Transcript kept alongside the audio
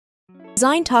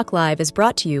Design Talk Live is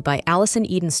brought to you by Allison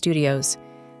Eden Studios.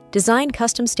 Design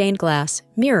custom stained glass,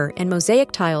 mirror, and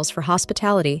mosaic tiles for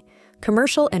hospitality,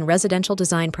 commercial and residential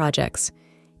design projects.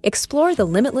 Explore the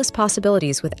limitless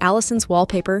possibilities with Allison's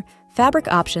wallpaper, fabric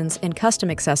options, and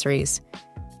custom accessories.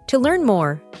 To learn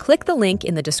more, click the link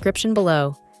in the description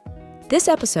below. This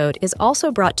episode is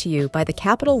also brought to you by the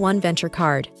Capital One Venture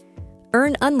Card.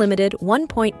 Earn unlimited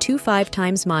 1.25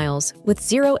 times miles with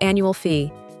zero annual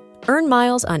fee. Earn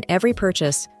miles on every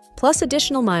purchase, plus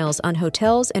additional miles on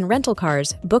hotels and rental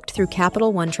cars booked through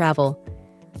Capital One Travel.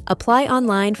 Apply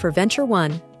online for Venture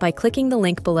One by clicking the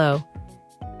link below.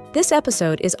 This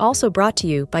episode is also brought to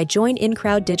you by Join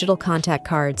In-Crowd Digital Contact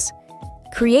Cards.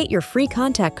 Create your free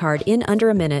contact card in under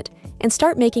a minute and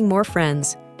start making more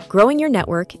friends, growing your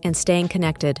network, and staying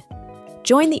connected.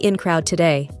 Join the in-crowd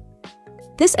today.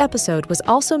 This episode was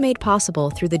also made possible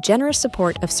through the generous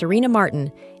support of Serena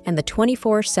Martin and the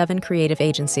 24/7 Creative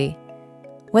Agency.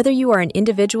 Whether you are an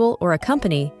individual or a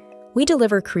company, we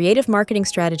deliver creative marketing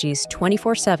strategies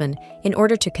 24/7 in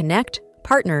order to connect,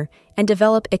 partner, and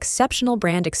develop exceptional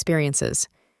brand experiences.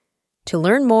 To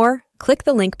learn more, click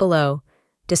the link below.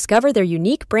 Discover their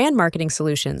unique brand marketing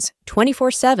solutions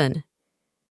 24/7.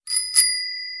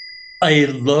 I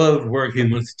love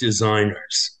working with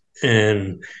designers,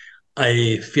 and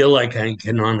I feel like I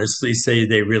can honestly say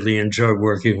they really enjoy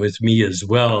working with me as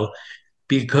well,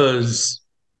 because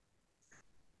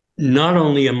not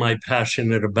only am I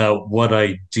passionate about what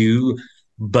I do,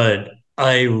 but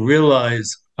I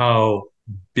realize how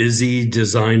busy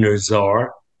designers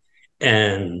are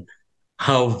and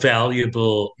how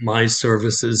valuable my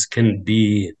services can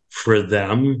be for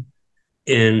them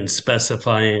in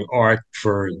specifying art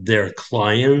for their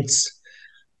clients.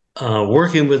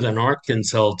 Working with an art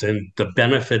consultant, the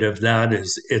benefit of that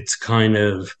is it's kind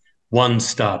of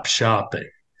one-stop shopping,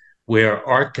 where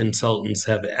art consultants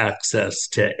have access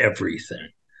to everything,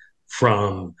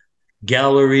 from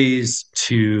galleries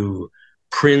to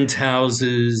print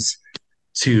houses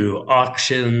to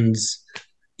auctions,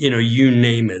 you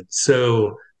name it.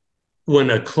 So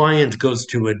when a client goes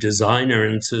to a designer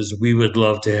and says, we would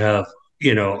love to have,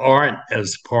 art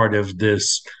as part of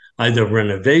this, either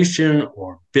renovation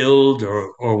or build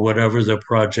or whatever the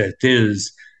project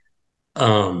is,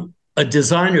 a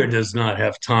designer does not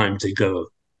have time to go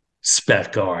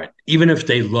spec art. Even if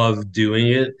they love doing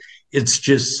it, it's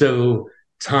just so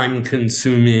time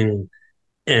consuming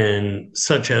and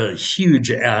such a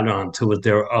huge add-on to what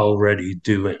they're already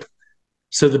doing.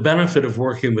 So the benefit of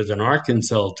working with an art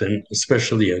consultant,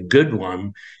 especially a good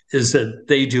one, is that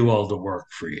they do all the work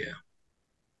for you.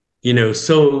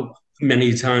 So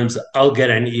many times I'll get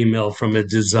an email from a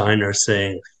designer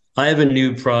saying, I have a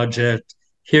new project,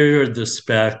 here are the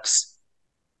specs,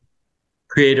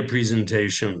 create a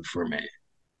presentation for me.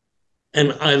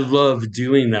 And I love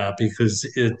doing that because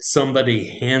it's somebody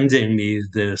handing me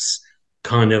this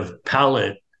kind of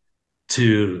palette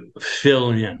to fill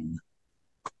in.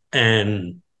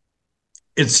 And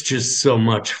it's just so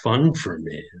much fun for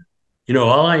me.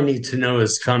 All I need to know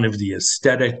is kind of the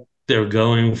aesthetic they're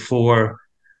going for.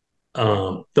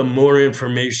 The more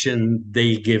information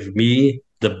they give me,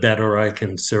 the better I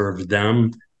can serve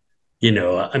them.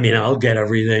 I'll get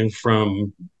everything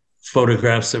from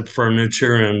photographs of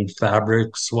furniture and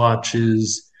fabric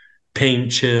swatches,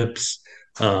 paint chips,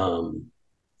 of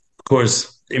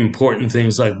course, important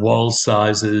things like wall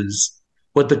sizes,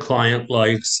 what the client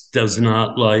likes, does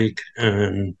not like.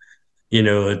 And,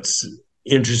 it's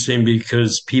interesting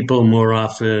because people more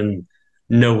often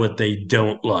know what they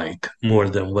don't like more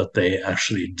than what they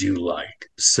actually do like.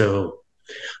 So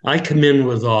I come in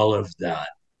with all of that.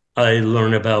 I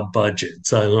learn about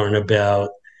budgets. I learn about,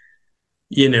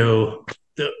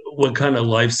 what kind of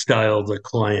lifestyle the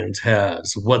client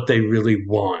has, what they really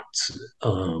want,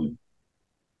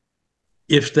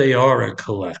 if they are a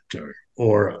collector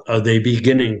or are they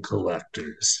beginning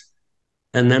collectors.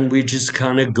 And then we just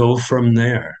kind of go from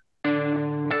there.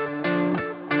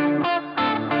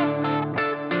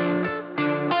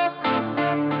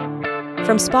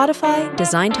 From Spotify,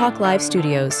 Design Talk Live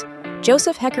Studios,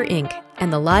 Joseph Haecker Inc.,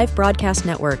 and the Live Broadcast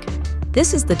Network,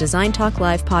 this is the Design Talk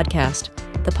Live podcast,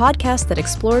 the podcast that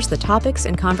explores the topics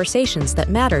and conversations that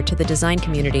matter to the design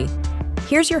community.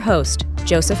 Here's your host,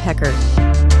 Joseph Haecker.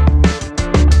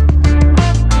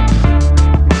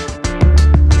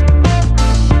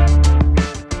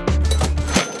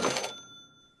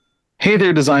 Hey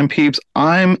there, design peeps.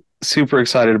 I'm super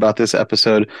excited about this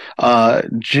episode.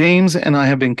 James and I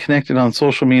have been connected on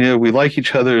social media. We like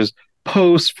each other's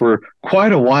posts for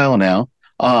quite a while now.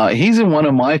 He's in one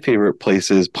of my favorite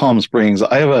places, Palm Springs.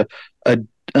 I have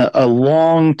a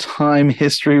long time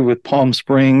history with Palm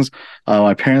Springs.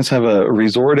 My parents have a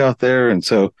resort out there, and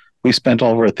so we spent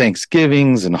all of our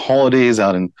Thanksgivings and holidays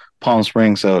out in Palm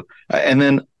Springs. So, and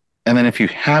then if you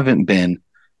haven't been,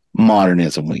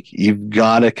 Modernism Week, you've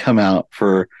got to come out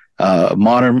for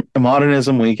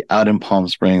Modernism Week out in Palm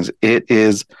Springs. It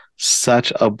is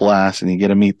such a blast, and you get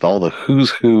to meet all the who's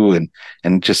who,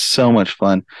 and just so much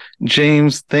fun.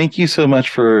 James, thank you so much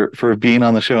for being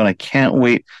on the show, and I can't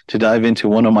wait to dive into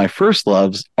one of my first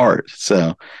loves, art.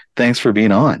 So thanks for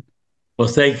being on. Well,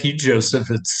 thank you,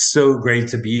 Joseph. It's so great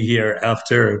to be here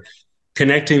after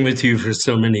connecting with you for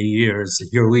so many years.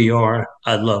 Here we are.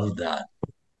 I love that.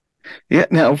 Yeah.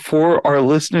 Now, for our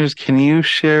listeners, can you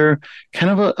share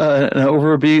kind of an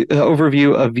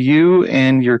overview of you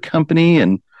and your company,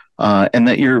 and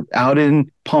that you're out in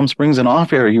Palm Springs and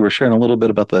off air? You were sharing a little bit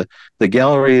about the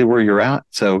gallery where you're at.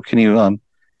 So can you, a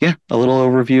little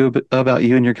overview about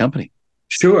you and your company?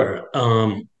 Sure.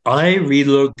 I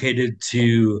relocated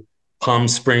to Palm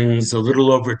Springs a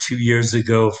little over 2 years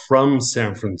ago from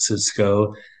San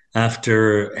Francisco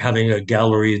after having a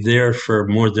gallery there for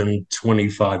more than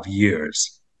 25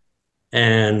 years.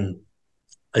 And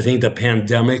I think the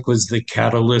pandemic was the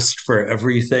catalyst for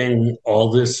everything, all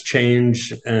this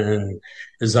change. And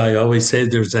as I always say,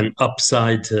 there's an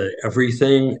upside to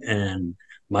everything. And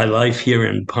my life here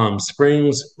in Palm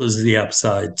Springs was the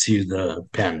upside to the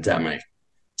pandemic.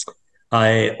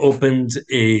 I opened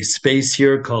a space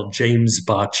here called James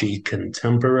Bacchi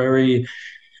Contemporary,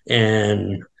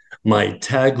 and my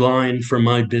tagline for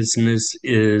my business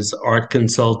is art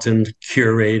consultant,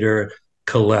 curator,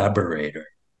 collaborator.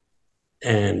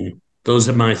 And those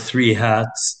are my three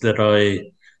hats that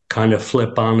I kind of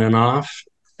flip on and off.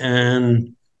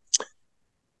 And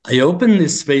I opened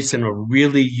this space in a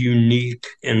really unique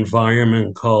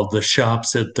environment called the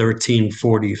Shops at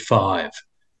 1345,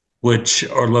 which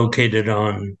are located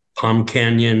on Palm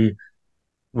Canyon,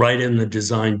 right in the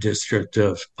design district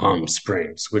of Palm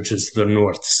Springs, which is the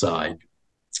north side.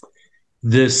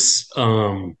 This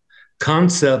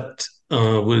concept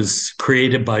was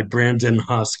created by Brandon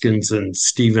Hoskins and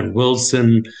Stephen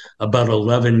Wilson about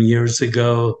 11 years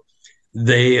ago.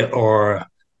 They are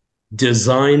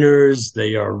designers,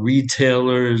 they are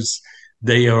retailers,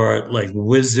 they are like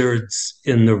wizards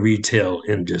in the retail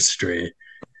industry.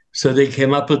 So they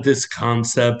came up with this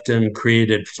concept and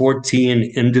created 14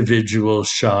 individual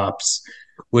shops,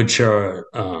 which are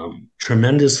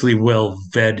tremendously well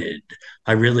vetted.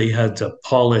 I really had to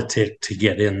politic to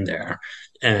get in there.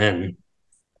 And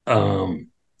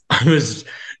I was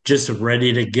just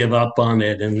ready to give up on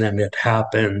it. And then it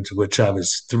happened, which I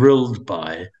was thrilled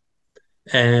by.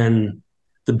 And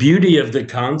the beauty of the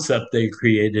concept they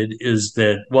created is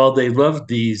that while they love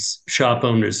these shop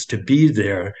owners to be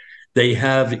there, they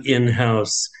have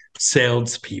in-house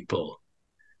salespeople.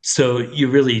 So you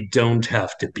really don't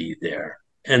have to be there.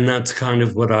 And that's kind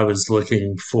of what I was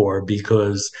looking for,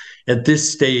 because at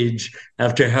this stage,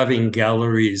 after having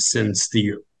galleries since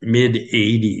the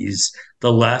mid-'80s,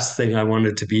 the last thing I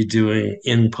wanted to be doing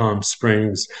in Palm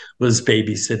Springs was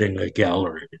babysitting a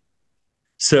gallery.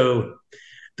 So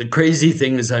the crazy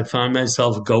thing is I find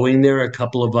myself going there a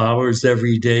couple of hours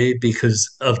every day because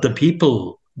of the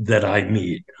people that I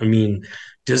meet. I mean,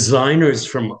 designers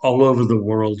from all over the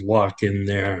world walk in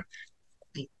there.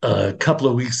 A couple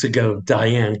of weeks ago,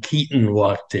 Diane Keaton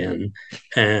walked into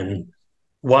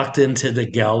the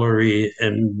gallery,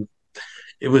 and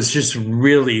it was just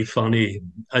really funny.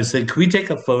 I said, "Can we take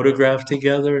a photograph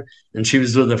together?" And she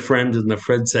was with a friend, and the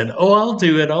friend said, "Oh, I'll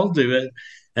do it.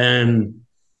 And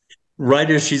right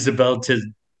as she's about to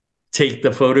take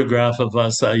the photograph of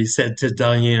us, I said to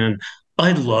Diane,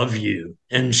 "I love you."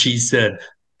 And she said,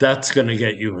 "That's going to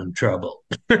get you in trouble."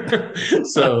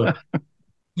 So,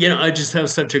 I just have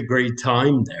such a great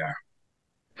time there.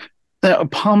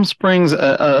 Palm Springs,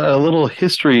 a little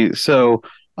history, so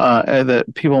that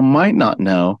people might not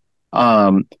know.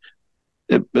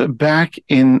 Back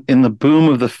in the boom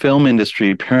of the film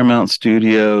industry, Paramount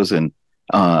Studios and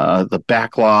the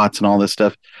backlots and all this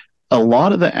stuff, a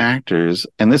lot of the actors,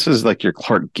 and this is like your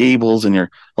Clark Gables and a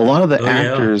lot of the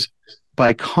actors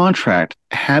by contract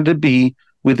had to be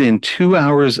within 2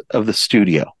 hours of the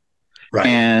studio. Right.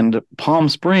 And Palm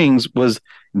Springs was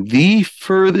the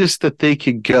furthest that they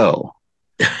could go,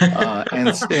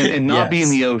 and not be in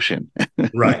the ocean.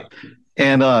 Right.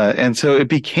 And so it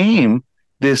became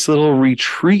this little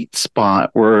retreat spot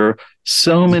where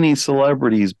so many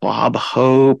celebrities, Bob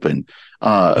Hope and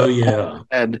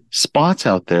had spots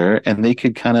out there, and they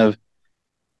could kind of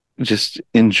just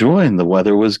enjoy, and the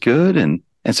weather was good, and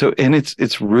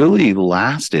it's really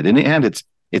lasted, and it's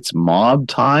it's mob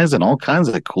ties and all kinds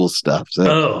of cool stuff. So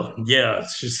Oh, yeah,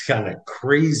 it's just kind of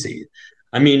crazy.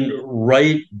 I mean,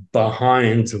 right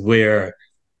behind where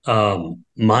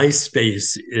my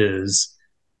space is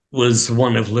was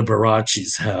one of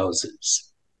Liberace's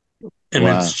houses. And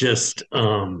wow, it's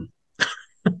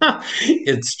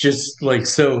just like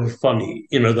so funny.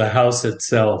 You know, the house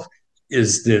itself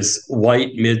is this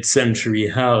white mid-century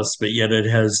house, but yet it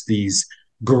has these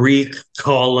Greek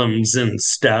columns and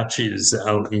statues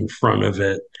out in front of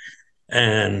it.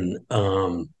 And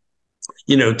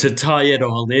you know, to tie it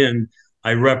all in,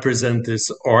 I represent this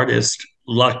artist,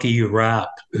 Lucky Rapp,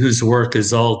 whose work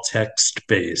is all text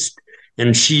based.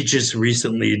 And she just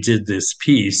recently did this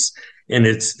piece, and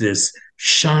it's this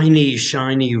shiny,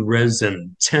 shiny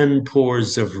resin, 10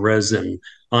 pores of resin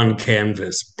on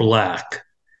canvas, black,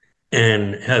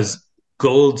 and has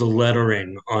gold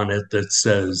lettering on it that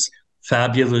says,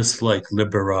 fabulous like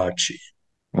Liberace.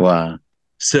 wow,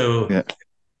 So yeah.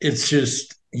 it's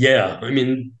just, yeah, I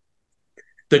mean,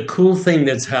 the cool thing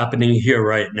that's happening here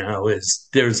right now is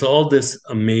there's all this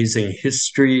amazing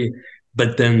history,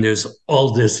 but then there's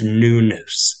all this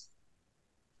newness.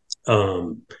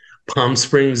 Um, Palm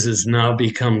Springs has now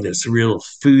become this real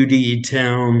foodie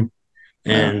town,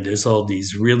 Wow. and there's all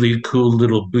these really cool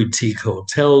little boutique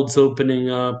hotels opening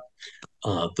up.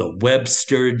 The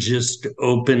Webster just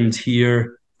opened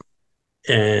here.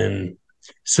 And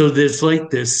so there's like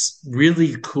this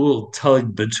really cool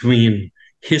tug between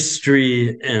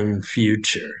history and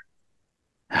future.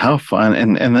 How fun.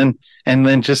 And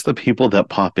then just the people that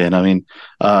pop in. I mean,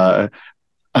 uh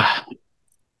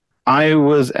I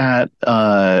was at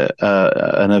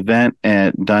an event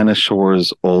at Dinah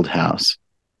Shore's old house,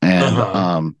 and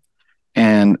Uh-huh.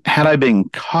 and had I been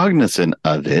cognizant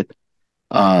of it,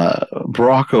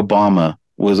 Barack Obama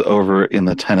was over in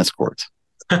the tennis courts.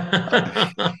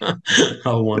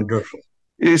 How wonderful.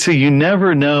 So you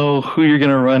never know who you're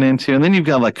going to run into, and then you've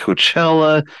got like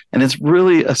Coachella, and it's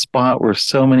really a spot where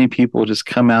so many people just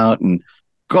come out and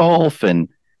golf and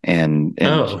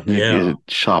Oh, yeah.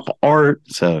 shop art.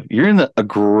 So you're in a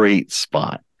great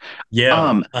spot. Yeah,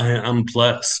 Um, I'm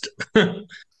blessed.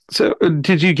 so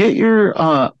did you get your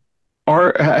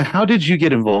art? How did you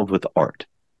get involved with art?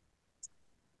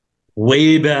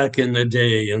 Way back in the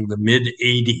day, in the mid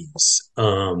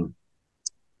 80s,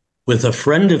 with a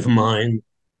friend of mine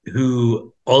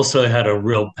who also had a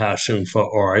real passion for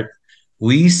art.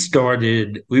 We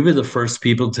were the first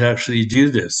people to actually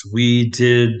do this. We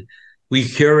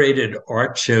curated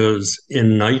art shows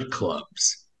in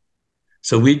nightclubs.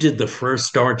 So we did the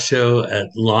first art show at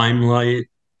Limelight.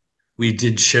 We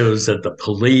did shows at the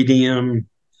Palladium,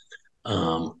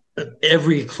 um,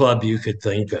 every club you could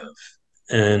think of.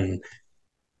 And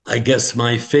I guess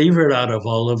my favorite out of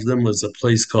all of them was a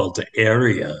place called the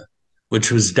Area,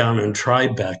 which was down in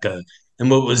Tribeca. And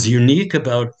what was unique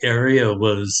about Area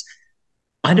was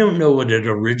I don't know what it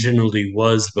originally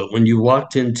was, but when you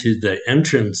walked into the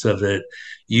entrance of it,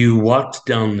 you walked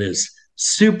down this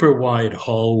super wide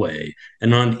hallway.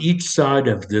 And on each side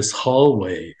of this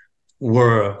hallway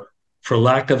were, for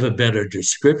lack of a better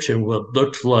description, what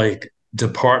looked like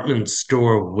department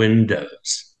store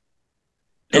windows.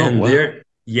 Oh And wow!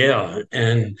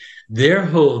 their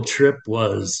whole trip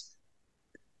was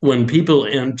when people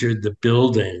entered the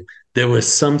building, there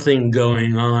was something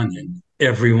going on in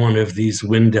every one of these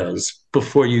windows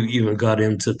before you even got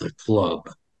into the club.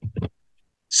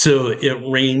 So it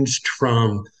ranged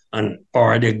from an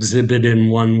art exhibit in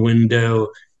one window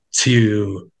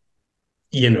to,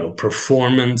 you know,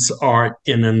 performance art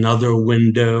in another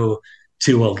window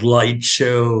to a light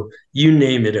show, you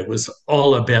name it. It was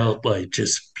all about like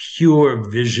just pure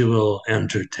visual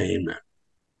entertainment.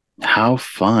 How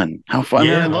fun! How fun!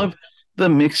 And I Yeah. love the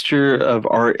mixture of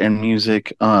art and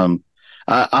music.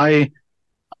 I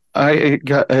I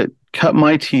got cut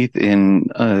my teeth in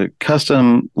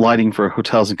custom lighting for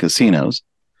hotels and casinos.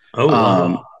 Oh,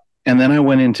 Um, wow. and then I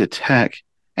went into tech.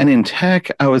 And in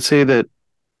tech, I would say that,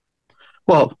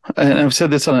 well, and I've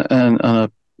said this on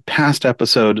a past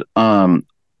episode,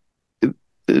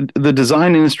 the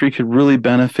design industry could really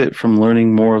benefit from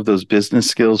learning more of those business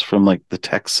skills from like the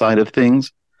tech side of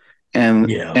things. And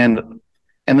Yeah. and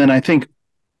and then I think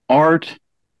art,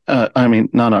 I mean,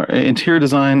 not art, interior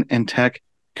design and tech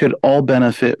could all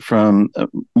benefit from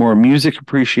more music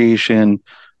appreciation,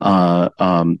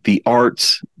 the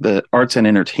arts and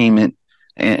entertainment,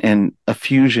 and a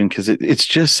fusion because it's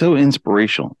just so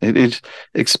inspirational. It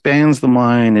expands the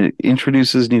mind, it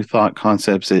introduces new thought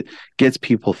concepts, it gets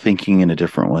people thinking in a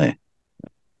different way.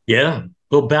 Yeah.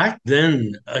 Well, back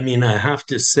then, I mean, I have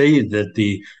to say that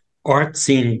the art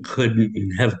scene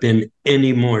couldn't have been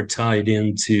any more tied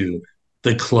into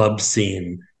the club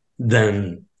scene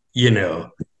than, you know,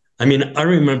 I mean, I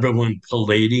remember when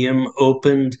Palladium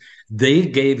opened, they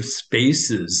gave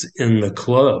spaces in the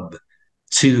club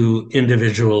to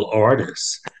individual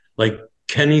artists. Like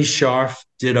Kenny Scharf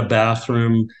did a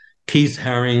bathroom, Keith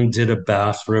Haring did a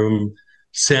bathroom,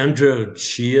 Sandro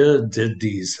Chia did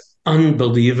these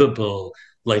unbelievable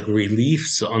like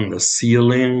reliefs on the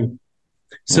ceiling.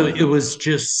 So it Wow. was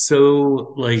just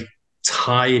so like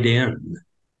tied in.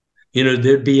 You know,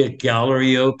 there'd be a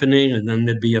gallery opening and then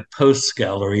there'd be a post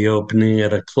gallery opening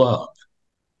at a club.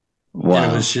 And it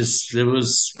Wow. was just, it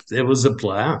was a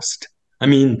blast. I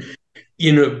mean,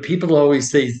 you know, people always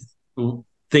say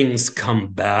things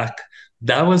come back.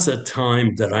 That was a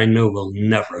time that I know will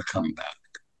never come back.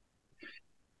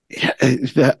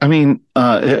 Yeah, I mean,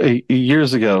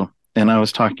 years ago, and I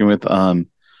was talking with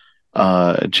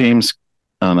James,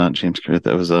 not James Clear,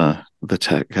 that was the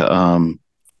tech.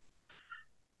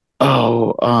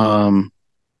 Oh,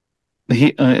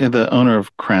 the owner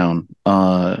of Crown,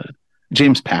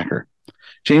 James Packer.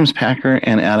 James Packer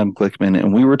and Adam Glickman,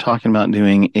 and we were talking about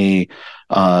doing a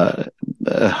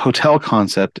hotel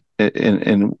concept,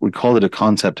 and we called it a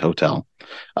concept hotel.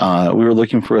 We were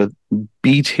looking for a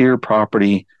B tier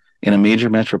property in a major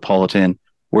metropolitan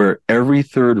where every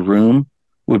third room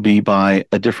would be by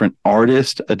a different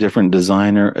artist, a different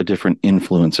designer, a different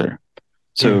influencer.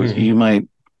 So Mm-hmm. you might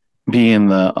be in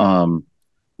the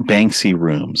Banksy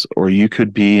rooms, or you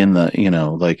could be in the,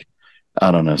 like,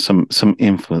 I don't know, some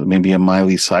influence, maybe a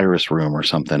Miley Cyrus room or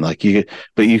something. Like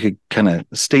but you could kind of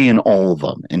stay in all of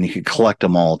them and you could collect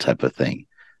them all, type of thing.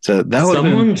 So that would have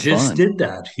been Someone just fun. did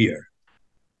that here.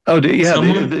 Oh,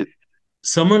 yeah.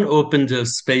 Someone opened a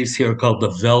space here called the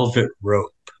Velvet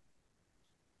Rope.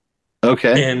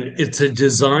 Okay. And it's a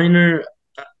designer.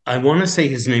 I want to say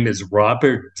his name is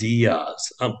Robert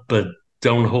Diaz, but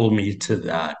don't hold me to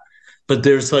that. But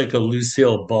there's like a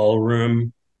Lucille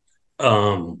ballroom.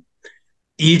 Um,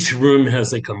 each room has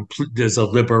there's a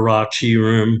Liberace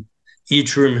room.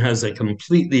 Each room has a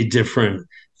completely different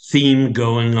theme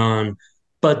going on,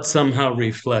 but somehow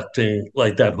reflecting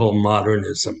like that whole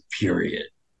modernism period.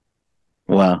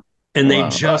 Wow. And they Wow.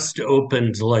 just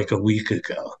opened like a week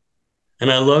ago.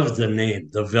 And I love the name,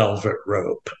 the Velvet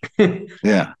Rope.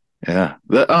 Yeah. Yeah.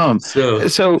 So,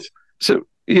 So, so,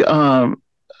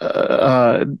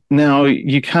 now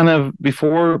you kind of,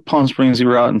 before Palm Springs, you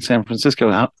were out in San Francisco.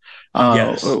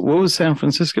 yes. What was San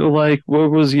Francisco like?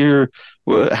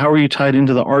 How were you tied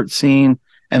into the art scene?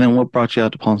 And then what brought you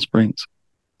out to Palm Springs?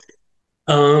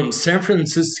 San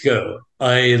Francisco.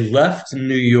 I left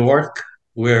New York,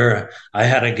 where I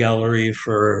had a gallery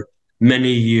for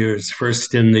many years,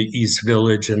 first in the East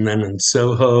Village and then in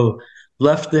Soho.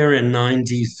 Left there in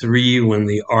 93 when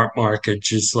the art market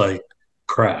just like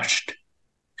crashed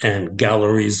and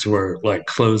galleries were like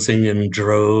closing in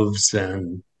droves.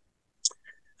 And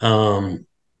um,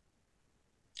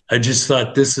 I just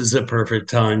thought this is a perfect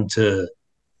time to,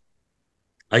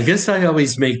 I guess I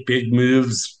always make big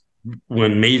moves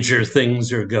when major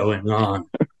things are going on.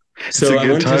 It's a So I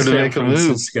good went to time to San make a move.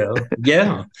 Francisco.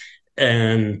 Yeah.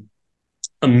 And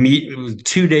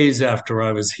 2 days after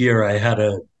I was here, I had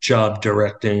a job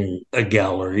directing a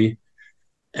gallery.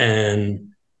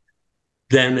 And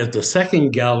then at the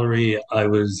second gallery I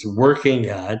was working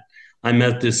at, I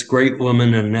met this great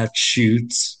woman, Annette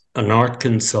Schutz, an art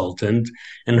consultant,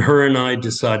 and her and I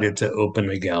decided to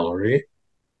open a gallery.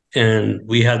 And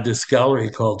we had this gallery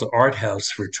called Art House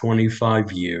for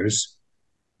 25 years.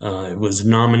 It was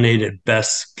nominated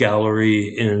Best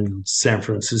Gallery in San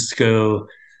Francisco,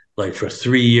 like for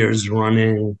 3 years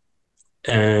running.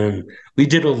 And we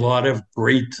did a lot of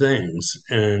great things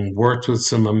and worked with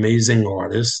some amazing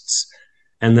artists.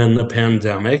 And then the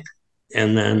pandemic,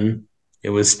 and then it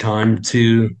was time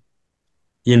to,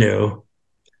 you know,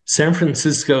 San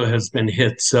Francisco has been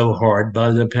hit so hard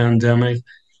by the pandemic,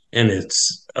 and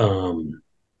its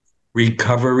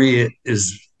recovery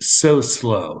is so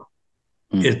slow.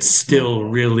 Mm, It's yeah. still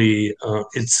really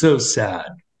it's so sad.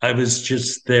 I was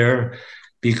just there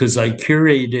because not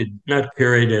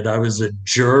curated, I was a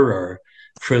juror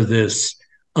for this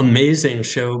amazing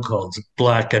show called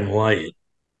Black and White,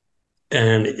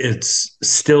 and it's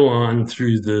still on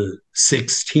through the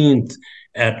 16th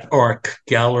at Arc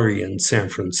Gallery in San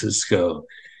Francisco.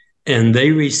 And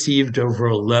they received over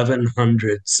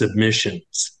 1,100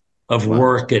 submissions of Wow.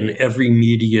 work in every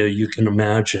media you can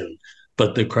imagine.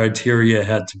 But the criteria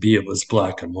had to be it was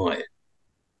black and white.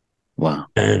 Wow.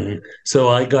 And so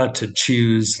I got to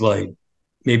choose like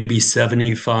maybe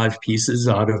 75 pieces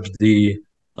out of the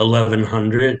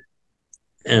 1,100,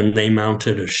 and they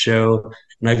mounted a show.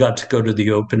 And I got to go to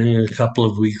the opening a couple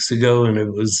of weeks ago, and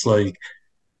it was like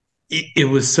it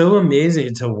was so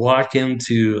amazing to walk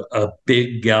into a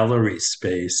big gallery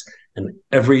space and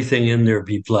everything in there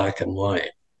be black and white.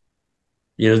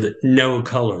 No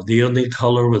color. The only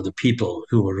color were the people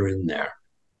who were in there.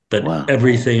 But Wow.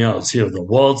 everything else, the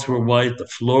walls were white, the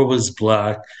floor was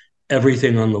black,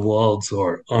 everything on the walls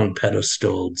or on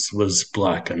pedestals was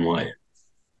black and white.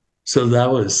 So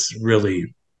that was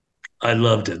really, I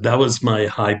loved it. That was my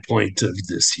high point of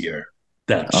this year,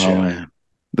 that Oh show. man,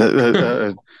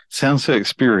 that sounds so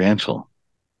experiential.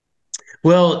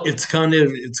 Well, it's kind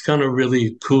of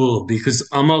really cool because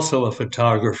I'm also a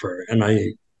photographer and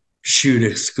I shoot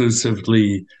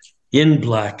exclusively in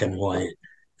black and white.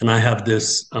 And I have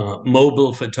this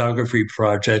mobile photography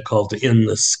project called In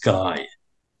the Sky.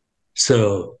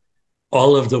 So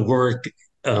all of the work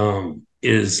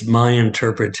is my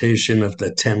interpretation of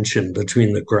the tension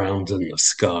between the ground and the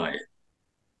sky.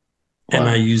 And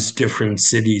I Wow. use different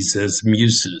cities as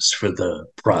muses for the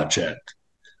project.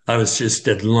 I was just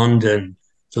at London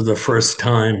for the first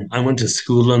time. I went to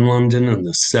school in London in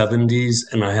the 70s,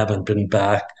 and I haven't been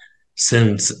back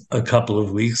since a couple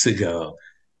of weeks ago,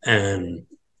 and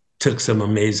took some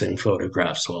amazing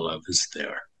photographs while I was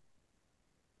there.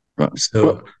 Right. Well,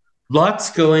 So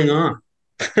lots going on.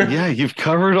 yeah, you've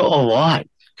covered a lot.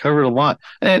 Covered a lot.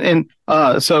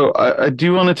 So I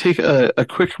do want to take a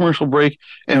quick commercial break,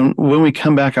 and when we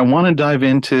come back, I want to dive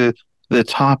into the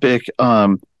topic.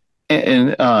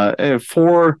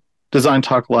 For Design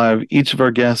Talk Live, each of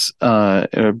our guests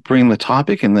bring the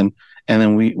topic, and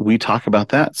then we talk about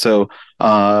that. So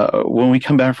when we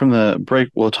come back from the break,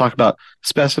 we'll talk about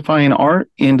specifying art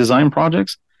in design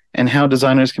projects and how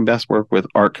designers can best work with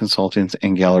art consultants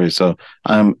and galleries. So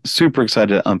I'm super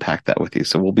excited to unpack that with you.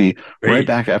 So we'll be right Great.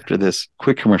 back after this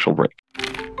quick commercial break.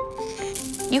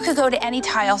 You could go to any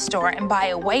tile store and buy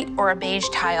a white or a beige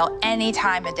tile any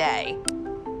time of day.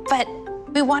 But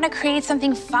we want to create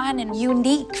something fun and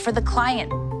unique for the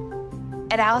client.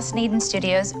 At Allison Eden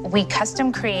Studios, we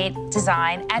custom create,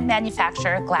 design, and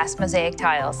manufacture glass mosaic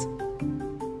tiles.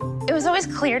 It was always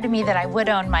clear to me that I would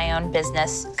own my own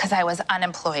business because I was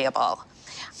unemployable.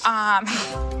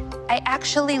 I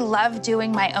actually love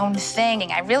doing my own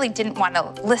thing. I really didn't want to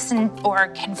listen or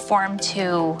conform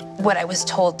to what I was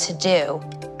told to do.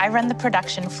 I run the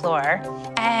production floor,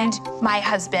 and my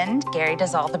husband, Gary,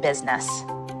 does all the business.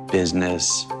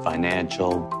 Business,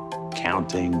 financial,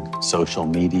 accounting, social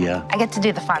media. I get to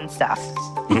do the fun stuff.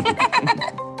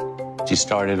 She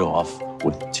started off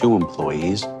with 2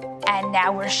 employees. And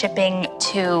now we're shipping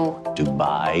to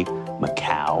Dubai,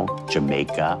 Macau,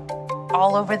 Jamaica.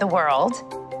 all over the world.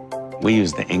 We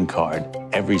use the ink card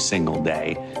every single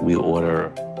day. We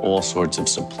order all sorts of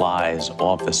supplies,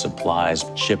 office supplies,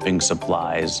 shipping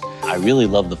supplies. I really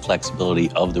love the flexibility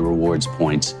of the rewards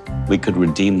points. We could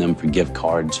redeem them for gift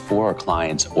cards for our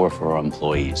clients or for our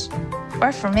employees.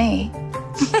 Or for me.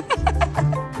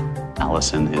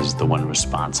 Allison is the one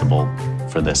responsible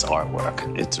for this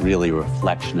artwork. It's really a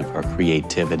reflection of her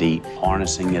creativity,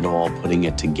 harnessing it all, putting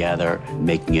it together,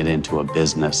 making it into a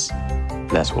business.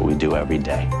 That's what we do every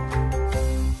day.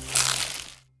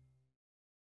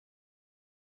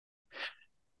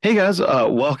 Hey guys,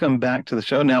 welcome back to the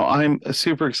show. Now I'm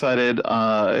super excited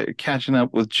catching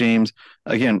up with James.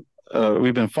 Again,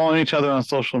 we've been following each other on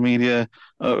social media,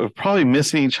 probably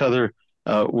missing each other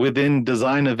within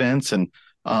design events, and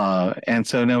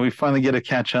so now we finally get to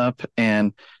catch up.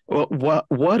 And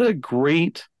what a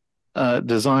great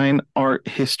design art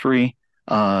history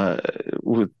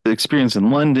with the experience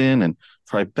in London and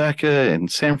Tribeca and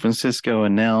San Francisco,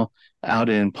 and now out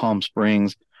in Palm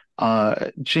Springs.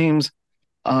 James,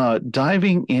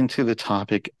 diving into the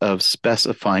topic of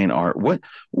specifying art,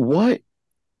 what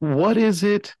is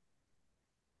it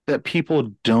that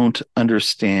people don't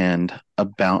understand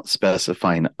about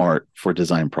specifying art for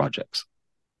design projects?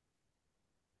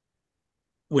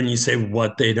 When you say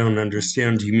what they don't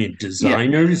understand, do you mean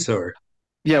designers or?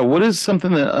 Yeah, what is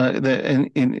something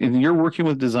that in you're working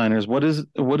with designers, what is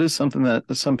something that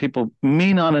some people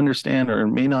may not understand or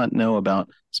may not know about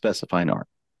specifying art?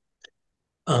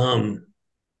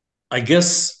 I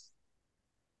guess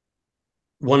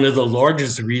one of the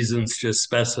largest reasons to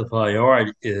specify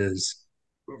art is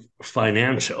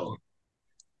financial.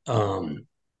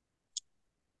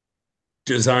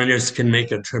 Designers can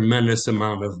make a tremendous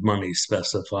amount of money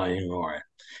specifying art.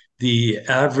 The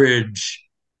average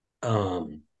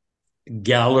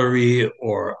gallery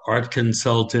or art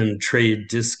consultant trade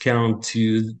discount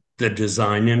to the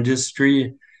design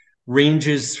industry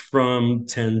ranges from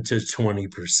 10 to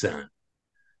 20%.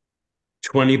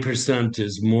 20%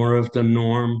 is more of the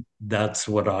norm. That's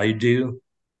what I do.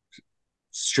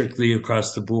 Strictly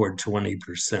across the board,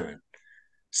 20%.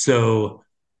 So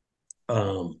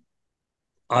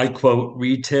I quote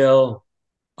retail,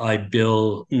 I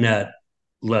bill net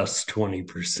less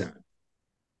 20%.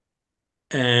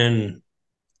 And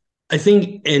I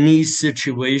think any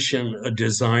situation a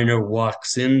designer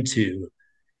walks into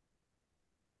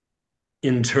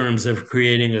in terms of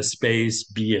creating a space,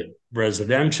 be it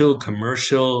residential,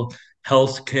 commercial,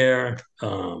 healthcare,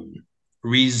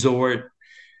 resort,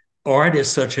 art is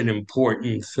such an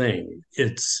important thing.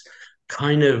 It's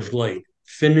kind of like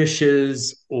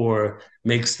finishes or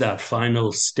makes that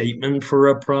final statement for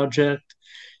a project.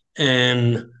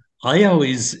 And I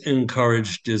always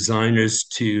encourage designers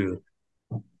to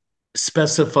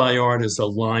specify art as a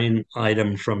line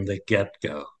item from the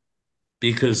get-go.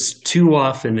 Because too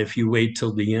often, if you wait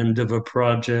till the end of a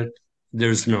project,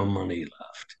 there's no money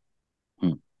left.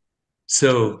 Hmm.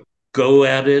 So go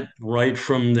at it right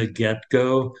from the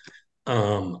get-go.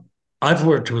 I've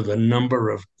worked with a number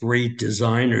of great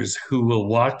designers who will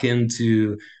walk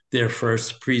into their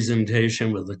first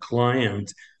presentation with a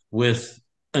client with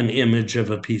an image of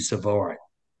a piece of art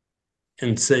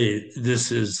and say,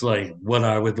 this is like what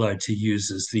I would like to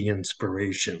use as the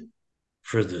inspiration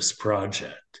for this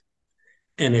project.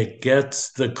 And it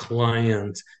gets the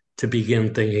client to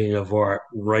begin thinking of art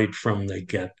right from the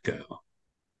get-go.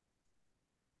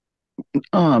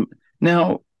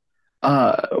 Now,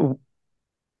 and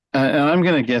I'm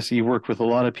going to guess you work with a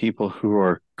lot of people who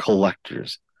are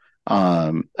collectors.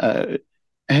 Um, uh,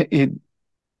 it,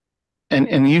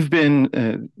 and you've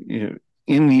been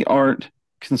in the art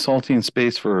consulting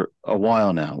space for a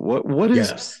while now. What is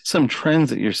Yes. some trends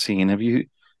that you're seeing?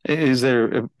 Is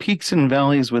there peaks and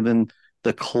valleys within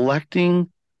the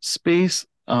collecting space?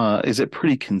 Is it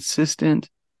pretty consistent?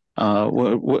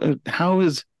 How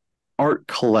has art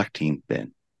collecting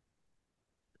been?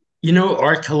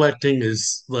 Art collecting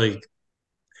is like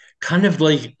kind of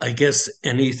like, I guess,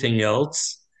 anything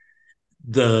else.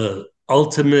 The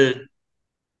ultimate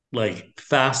like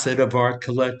facet of art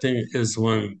collecting is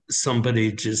when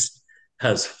somebody just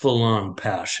has full-on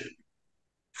passion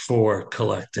for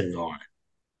collecting art.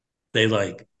 They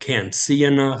like can't see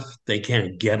enough, they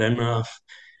can't get enough.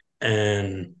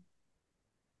 And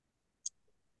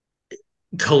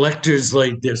collectors,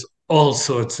 like there's all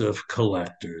sorts of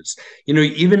collectors.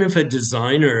 Even if a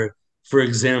designer, for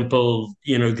example,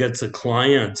 gets a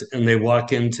client and they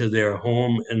walk into their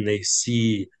home and they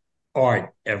see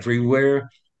art everywhere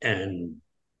and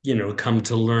come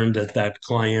to learn that that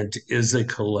client is a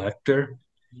collector,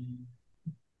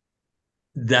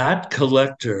 that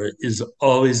collector is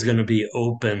always going to be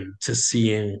open to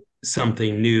seeing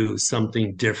something new,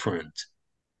 something different.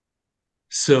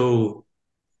 So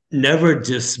never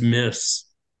dismiss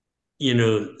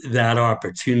that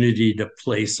opportunity to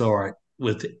place art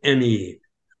with any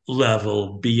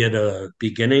level, be it a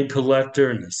beginning collector,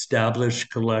 an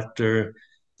established collector.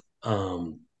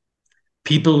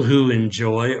 People who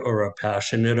enjoy or are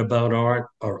passionate about art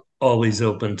are always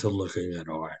open to looking at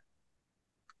art.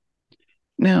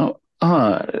 Now,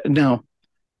 uh,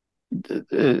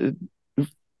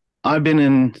 I've been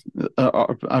in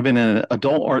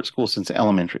adult art school since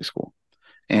elementary school,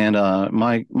 and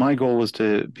my goal was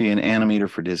to be an animator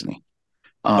for Disney.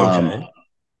 Um, Okay.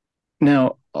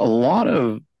 Now, a lot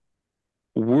of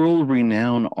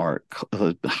world-renowned art,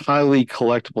 highly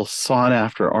collectible,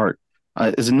 sought-after art,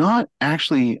 is not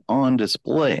actually on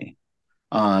display.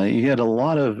 You had a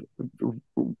lot of,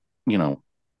 you know,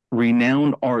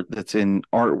 renowned art that's in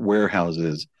art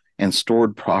warehouses and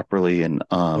stored properly. And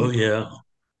Oh, yeah.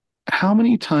 how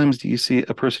many times do you see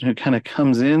a person who kind of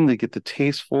comes in, they get the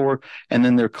taste for, and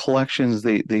then their collections,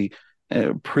 they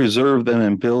preserve them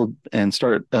and build and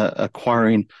start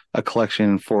acquiring a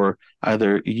collection for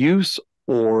either use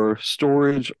or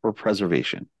storage or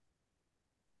preservation?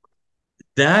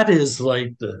 That is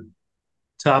like the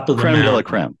top of the Creme de la mountain.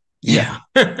 creme. Yeah,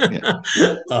 Yeah.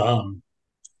 yeah. um,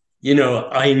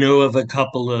 I know of a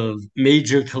couple of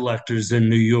major collectors in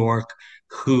New York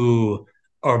who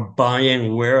are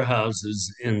buying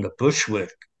warehouses in the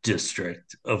Bushwick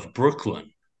district of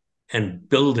Brooklyn and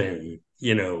building,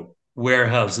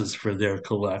 warehouses for their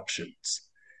collections.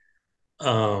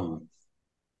 Um,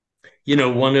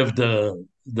 one of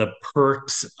the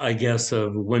perks, I guess,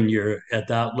 of when you're at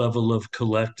that level of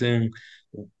collecting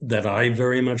that I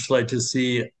very much like to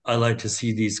see, I like to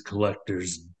see these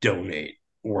collectors donate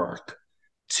work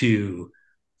to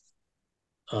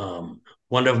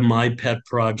one of my pet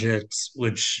projects,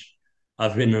 which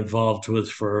I've been involved with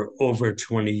for over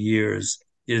 20 years,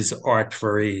 is Art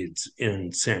for AIDS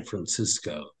in San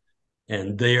Francisco.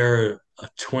 And they're a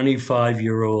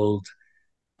 25-year-old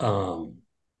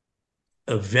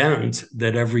event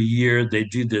that every year they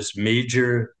do this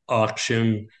major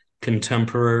auction,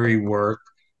 contemporary work.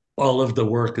 All of the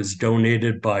work is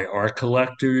donated by art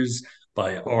collectors,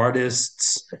 by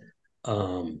artists,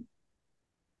 goes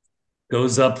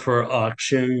up for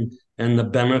auction, and the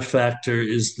benefactor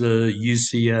is the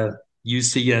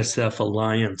UCSF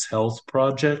Alliance Health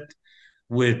Project,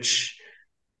 which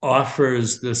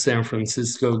offers the San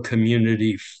Francisco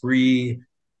community free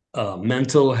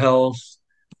mental health,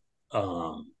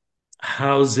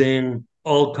 housing,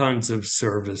 all kinds of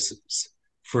services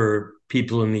for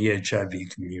people in the HIV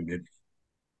community.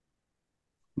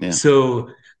 Yeah. So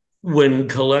when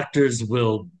collectors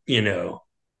will,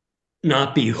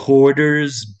 not be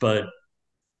hoarders, but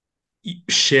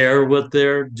share what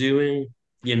they're doing,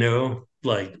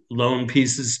 like loan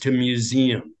pieces to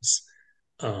museums,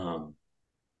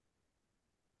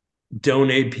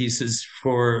 donate pieces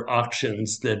for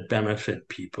auctions that benefit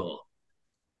people.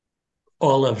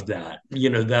 All of that,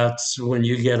 that's when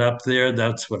you get up there,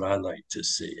 that's what I like to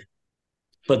see.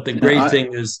 But the great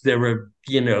thing is there are,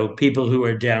 people who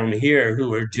are down here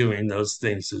who are doing those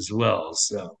things as well.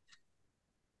 So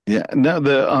yeah,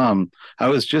 no, I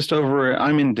was just over,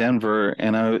 I'm in Denver,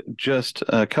 and I just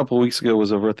a couple of weeks ago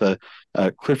was over at the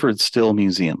Clifford Still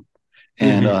Museum.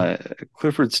 And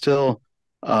Clifford Still,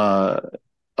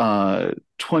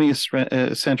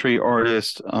 20th century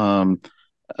artist,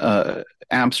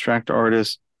 abstract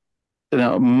artist.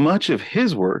 Now, much of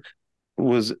his work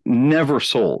was never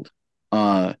sold.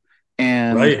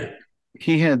 And right.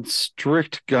 He had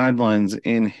strict guidelines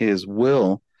in his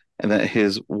will, and that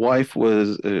his wife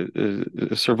was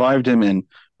survived him and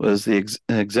was the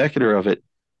executor of it.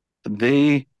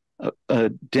 They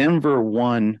Denver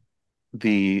won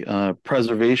the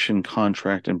preservation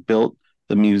contract and built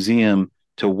the museum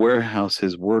to warehouse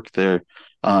his work there.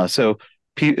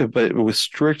 But with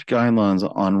strict guidelines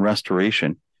on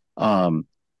restoration.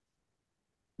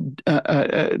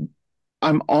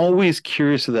 I'm always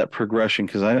curious of that progression,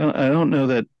 because I don't know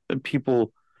that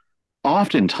people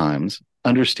oftentimes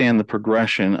understand the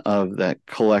progression of that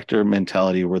collector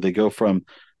mentality, where they go from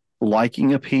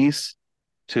liking a piece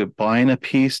to buying a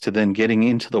piece to then getting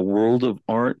into the world of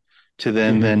art to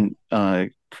then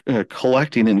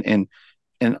collecting,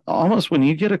 and almost when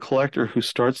you get a collector who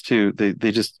starts to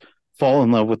they just fall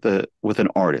in love with an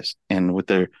artist and with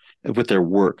their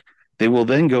work, they will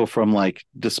then go from like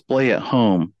display at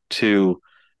home to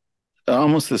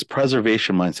almost this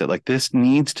preservation mindset, like this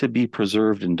needs to be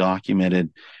preserved and documented,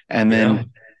 and then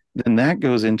that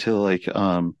goes into like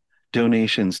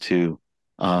donations to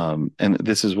and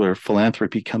this is where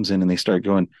philanthropy comes in, and they start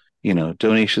going,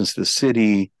 donations to the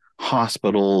city,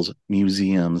 hospitals,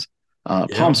 museums.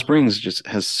 Palm Springs just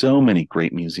has so many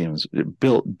great museums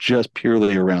built just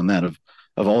purely around that of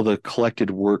all the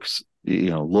collected works,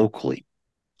 locally.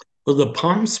 Well, the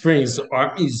Palm Springs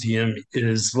Art Museum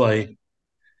is like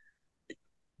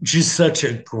just such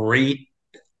a great,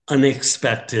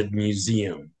 unexpected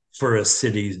museum for a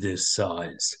city this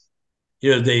size.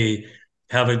 They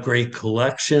have a great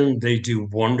collection. They do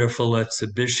wonderful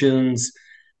exhibitions.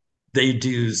 They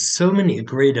do so many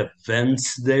great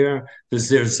events there, because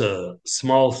there's a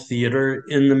small theater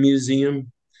in the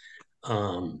museum.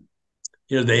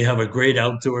 They have a great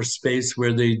outdoor space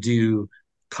where they do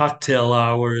cocktail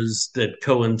hours that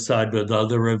coincide with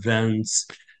other events,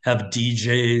 have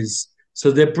DJs. So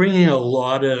they're giving a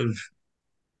lot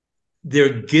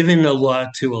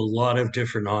to a lot of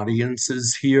different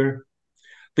audiences here.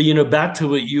 But, back to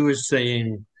what you were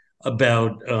saying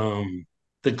about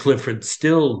the Clifford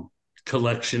Still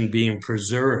collection being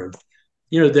preserved,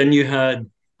 then you had,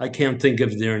 I can't think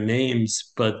of their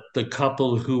names, but the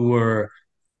couple who were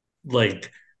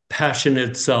like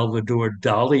passionate Salvador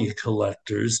Dali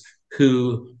collectors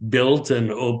who built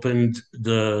and opened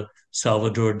the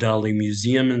Salvador Dali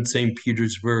Museum in St.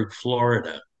 Petersburg,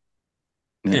 Florida.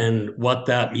 Yeah. And what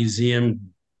that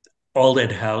museum, all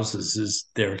it houses is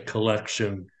their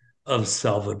collection of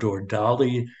Salvador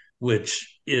Dali,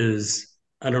 which is,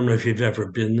 I don't know if you've ever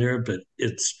been there, but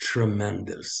it's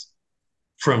tremendous.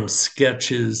 From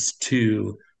sketches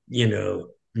to,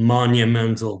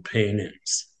 monumental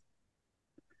paintings.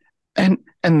 And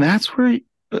that's where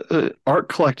art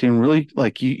collecting really,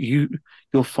 like,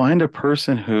 you'll find a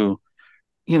person who,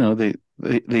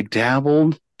 they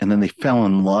dabbled and then they fell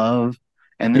in love,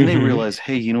 and then they realize,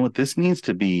 hey, you know what, this needs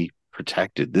to be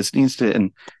protected. This needs to,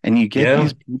 and you get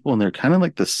these people, and they're kind of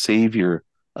like the savior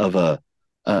of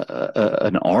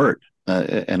an art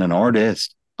and an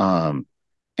artist, and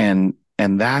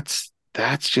that's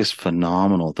just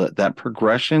phenomenal. That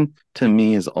progression to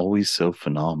me is always so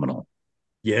phenomenal.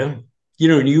 Yeah.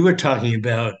 And you were talking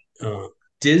about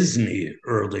Disney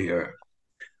earlier,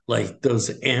 like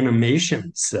those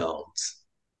animation cells.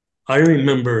 I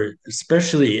remember,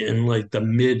 especially in like the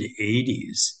mid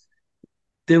 80s,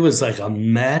 there was like a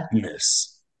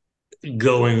madness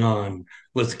going on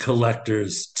with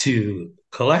collectors to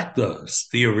collect those,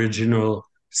 the original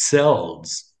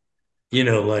cells,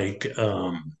 like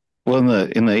Well,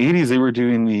 in the 80s, they were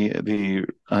doing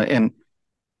and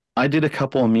I did a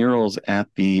couple of murals at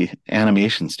the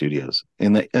animation studios.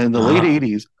 In the late ah,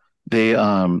 80s, they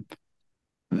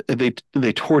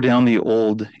they tore down the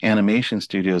old animation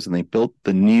studios and they built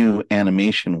the new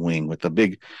animation wing with the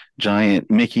big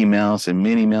giant Mickey Mouse and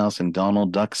Minnie Mouse and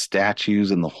Donald Duck statues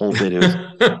and the whole bit. It was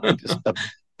just a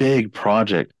big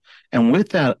project. And with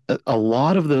that, a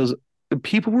lot of those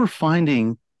people were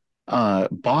finding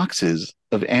boxes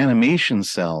of animation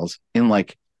cells in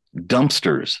like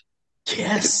dumpsters.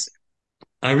 yes,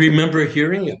 I remember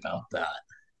hearing about that.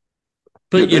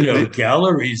 Yeah, But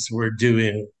galleries were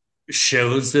doing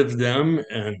shows of them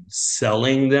and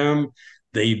selling them.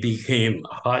 They became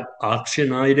hot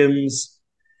auction items.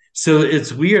 So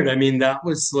it's weird. I mean, that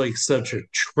was like such a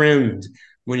trend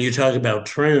when you talk about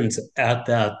trends at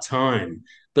that time.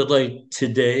 But like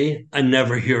today, I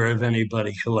never hear of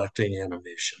anybody collecting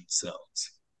animation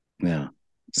cells. yeah,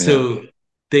 yeah, So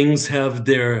things have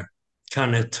their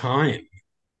kind of time.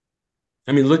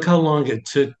 I mean, look how long it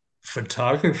took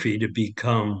photography to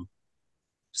become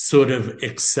sort of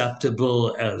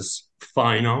acceptable as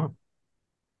fine art.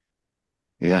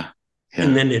 yeah,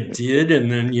 And yeah. then it did.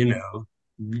 And then,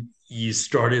 you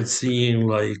started seeing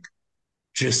like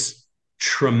just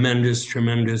tremendous,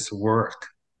 tremendous work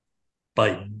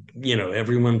by,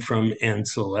 everyone from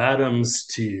Ansel Adams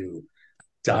to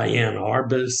Diane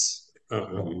Arbus.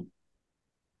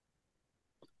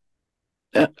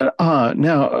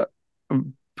 Now,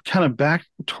 kind of back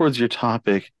towards your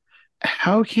topic,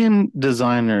 how can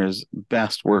designers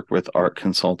best work with art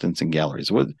consultants and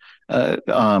galleries? Uh,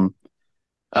 um,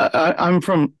 I'm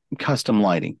from custom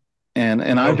lighting, and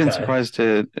I've been Okay. surprised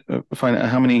to find out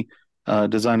how many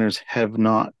designers have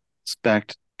not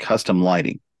spec'd custom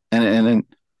lighting, and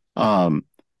um,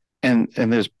 and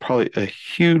there's probably a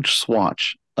huge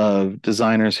swatch of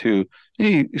designers who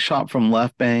shop from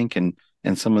Left Bank and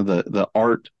some of the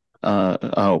art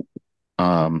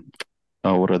um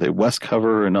what are they, West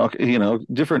Cover, and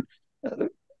different uh,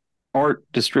 art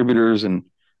distributors, and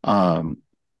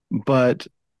but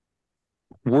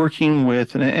working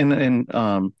with and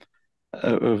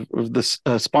of this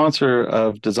sponsor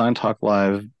of Design Talk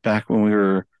Live back when we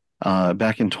were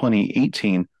back in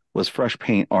 2018 was Fresh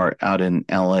Paint Art out in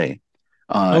LA.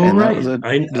 Oh, And that was right. a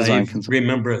I design consult.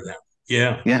 remember that.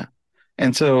 Yeah. Yeah.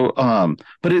 And so,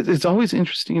 but it's always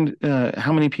interesting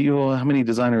how many people, how many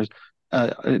designers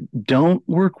don't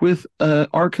work with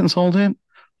art consultant,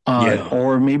 Yeah.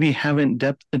 or maybe haven't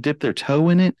dipped their toe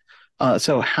in it.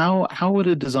 So how would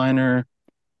a designer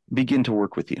begin to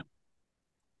work with you?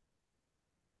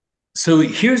 So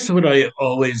here's what I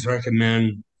always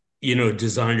recommend,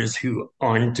 designers who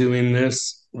aren't doing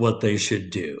this, what they should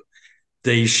do.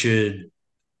 They should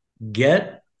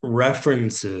get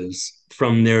references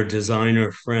from their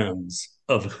designer friends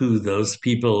of who those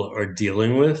people are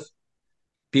dealing with.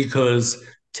 Because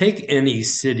take any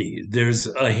city, there's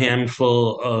a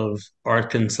handful of art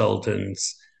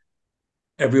consultants.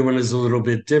 Everyone is a little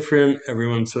bit different.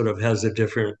 Everyone sort of has a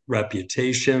different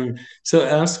reputation. So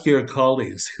ask your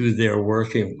colleagues who they're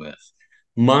working with.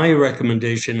 My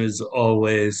recommendation is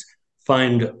always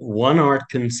find one art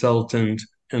consultant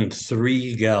and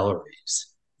three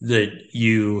galleries that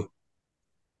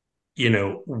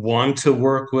want to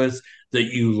work with,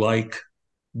 that you like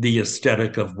the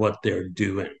aesthetic of what they're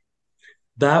doing.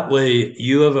 That way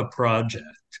you have a project.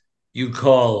 You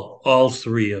call all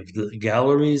three of the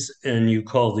galleries and you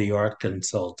call the art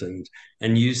consultant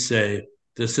and you say,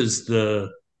 this is the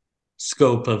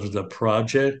scope of the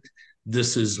project.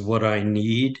 This is what I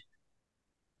need.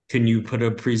 Can you put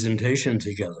a presentation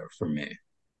together for me?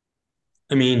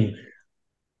 I mean,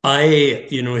 I,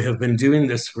 have been doing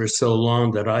this for so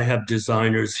long that I have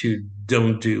designers who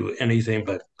don't do anything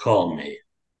but call me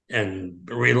and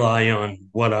rely on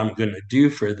what I'm going to do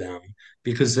for them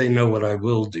because they know what I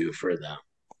will do for them.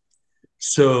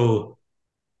 So,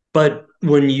 but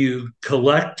when you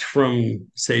collect from,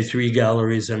 say, three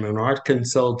galleries and an art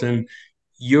consultant,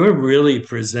 you're really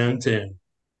presenting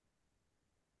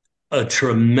a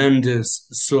tremendous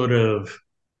sort of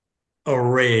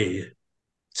array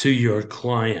to your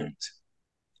client.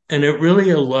 And it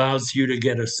really allows you to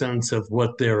get a sense of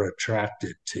what they're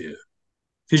attracted to.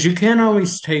 Because you can't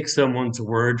always take someone's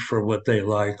word for what they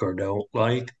like or don't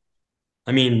like.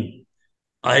 I mean,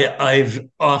 I've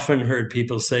often heard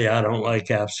people say, I don't like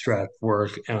abstract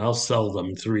work, and I'll sell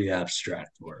them 3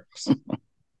 abstract works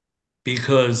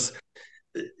because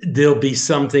there'll be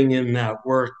something in that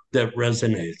work that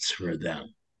resonates for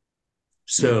them.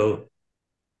 Yeah. So,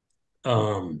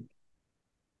 um,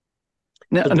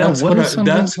 but Now, what is something?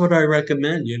 that's what I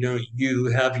recommend. You know, you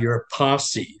have your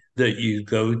posse that you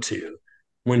go to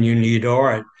when you need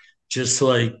art. Just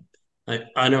like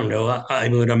I don't know, I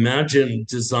would imagine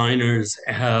designers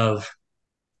have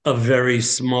a very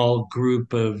small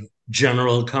group of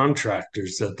general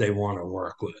contractors that they want to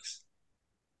work with.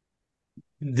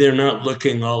 They're not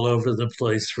looking all over the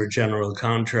place for general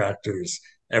contractors.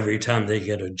 Every time they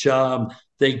get a job,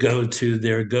 they go to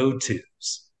their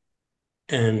go-tos.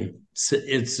 And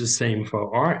it's the same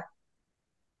for art.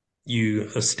 You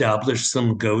establish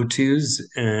some go-tos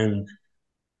and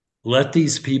let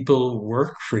these people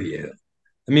work for you.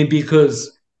 I mean,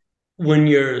 because when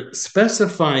you're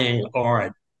specifying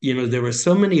art, you know, there were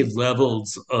so many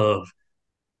levels of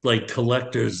like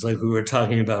collectors, like we were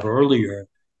talking about earlier,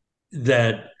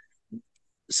 that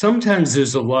sometimes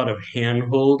there's a lot of hand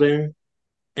holding,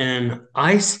 and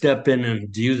I step in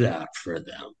and do that for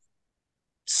them.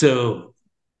 So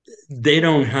they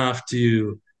don't have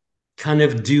to kind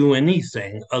of do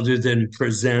anything other than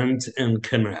present and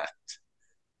connect.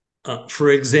 For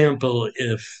example,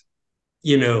 if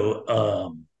you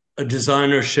know a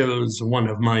designer shows one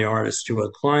of my artists to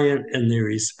a client and they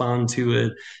respond to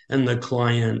it, and the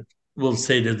client will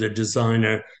say to the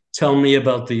designer, "Tell me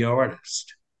about the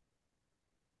artist."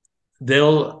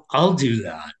 I'll do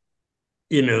that.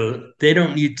 You know, they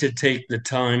don't need to take the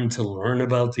time to learn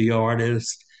about the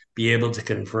artist, be able to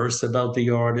converse about the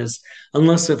artist,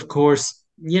 unless, of course,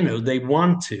 you know, they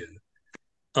want to.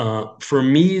 For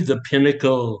me, the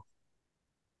pinnacle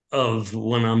of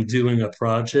when I'm doing a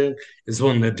project is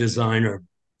when the designer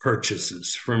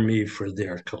purchases for me for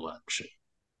their collection.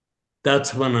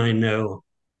 That's when I know,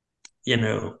 you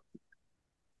know,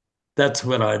 that's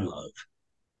what I love.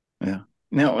 Yeah.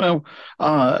 Now,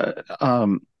 uh,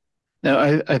 um, now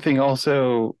I think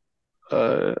also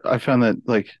I found that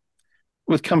like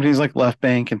with companies like Left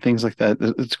Bank and things like that,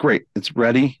 it's great. It's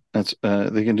ready. It's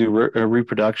they can do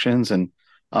reproductions and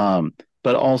um,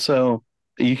 but also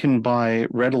you can buy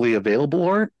readily available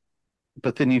art,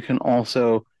 but then you can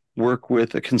also work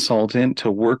with a consultant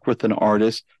to work with an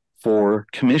artist for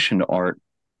commissioned art.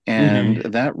 And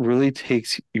Mm-hmm. that really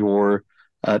takes your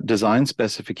design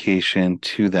specification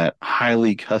to that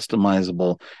highly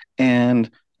customizable. And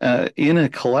in a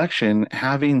collection,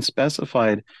 having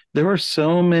specified, there are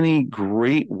so many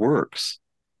great works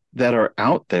that are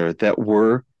out there that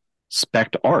were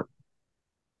spec art.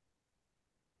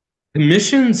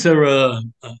 Commissions are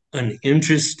an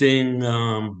interesting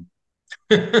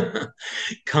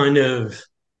kind of,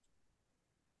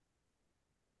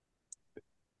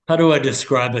 how do I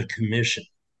describe a commission?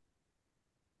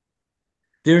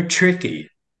 They're tricky.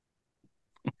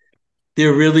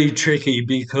 They're really tricky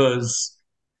because,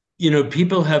 you know,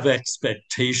 people have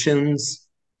expectations.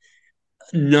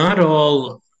 Not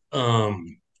all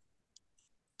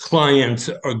clients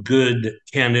are good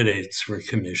candidates for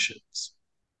commissions.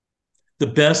 The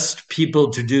best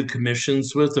people to do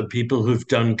commissions with are people who've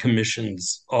done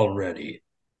commissions already,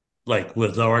 like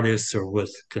with artists or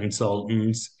with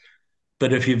consultants.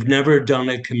 But if you've never done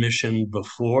a commission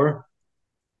before,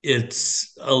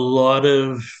 it's a lot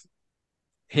of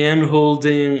hand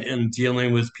holding and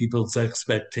dealing with people's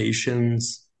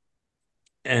expectations.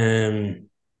 And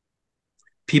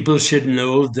people should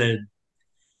know that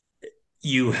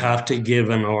you have to give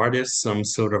an artist some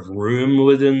sort of room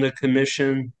within the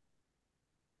commission.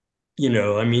 You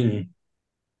know, I mean,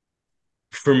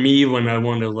 for me, when I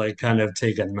want to like kind of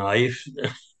take a knife,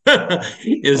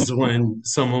 is when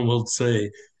someone will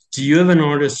say, "Do you have an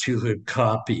artist who could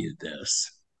copy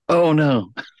this?" Oh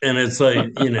no. And it's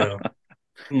like, you know,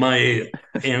 my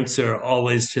answer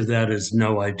always to that is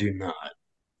no, I do not.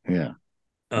 Yeah.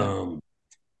 Yeah. Um,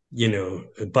 you know,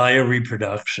 buy a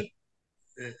reproduction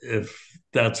if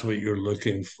that's what you're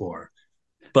looking for.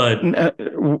 But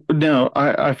No,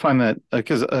 I find that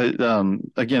because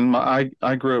again,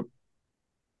 I grew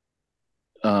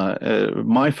up.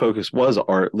 My focus was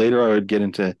art. Later, I would get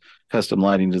into custom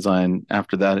lighting design.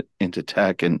 After that, into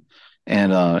tech and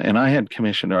I had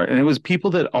commissioned art, and it was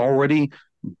people that already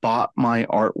bought my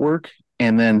artwork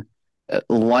and then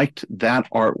liked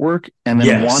that artwork and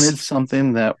then wanted yes,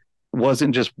 something that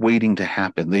wasn't just waiting to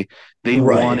happen. They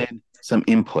right. wanted some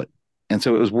input, and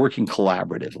so it was working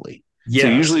collaboratively. So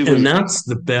Yes. usually it And was that's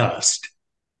the best,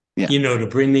 yeah. you know, to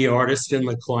bring the artist and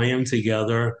the client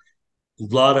together, a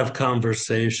lot of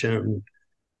conversation.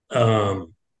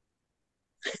 Um,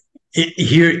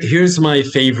 Here's my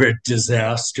favorite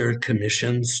disaster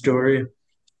commission story.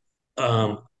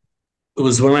 Um, it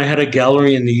was when I had a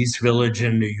gallery in the East Village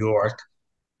in New York.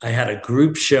 I had a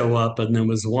group show up, and there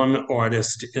was one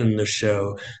artist in the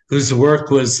show whose work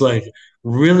was like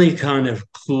really kind of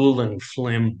cool and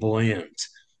flamboyant.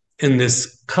 And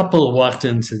this couple walked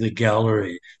into the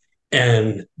gallery,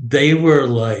 and they were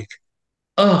like,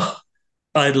 "Oh,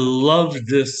 I love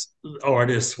this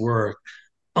artist's work."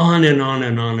 On and on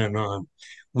and on and on.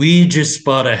 We just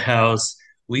bought a house.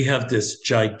 We have this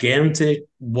gigantic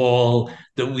wall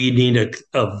that we need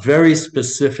a very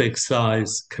specific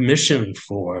size commission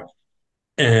for.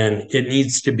 And it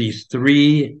needs to be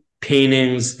three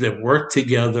paintings that work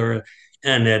together,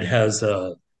 and it has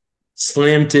a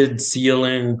slanted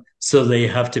ceiling, so they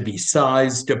have to be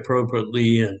sized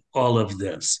appropriately and all of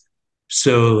this.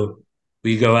 So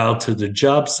we go out to the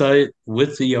job site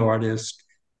with the artist,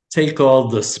 take all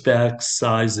the specs,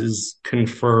 sizes,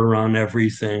 confer on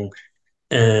everything.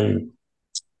 And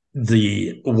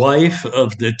the wife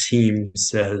of the team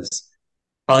says,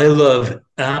 I love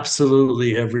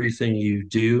absolutely everything you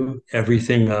do,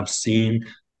 everything I've seen.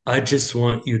 I just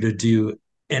want you to do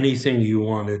anything you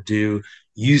want to do.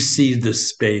 You see the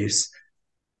space.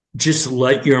 Just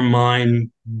let your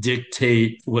mind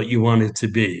dictate what you want it to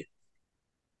be.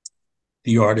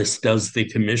 The artist does the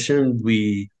commission.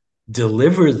 We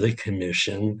deliver the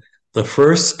commission. The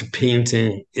first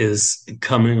painting is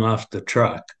coming off the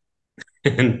truck.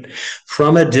 And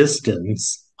from a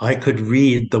distance, I could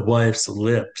read the wife's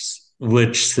lips,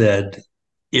 which said,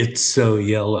 "It's so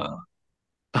yellow."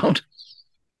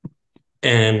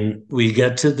 And we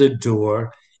get to the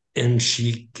door, and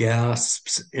she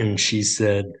gasps and she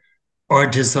said, "Our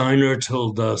designer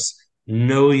told us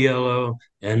no yellow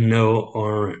and no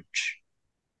orange."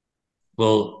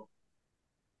 Well,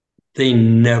 they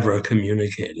never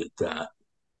communicated that.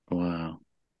 Wow.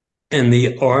 And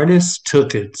the artist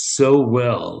took it so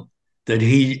well that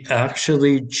he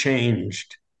actually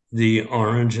changed the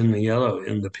orange and the yellow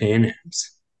in the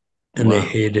paintings. And Wow.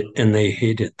 they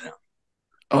hated them.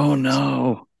 Oh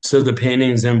no. So the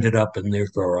paintings ended up in their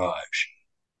garage.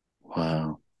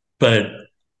 Wow. But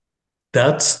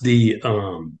that's the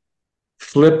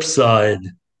flip side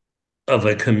of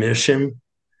a commission.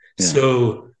 Yeah.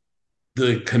 So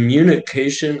the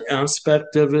communication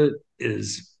aspect of it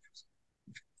is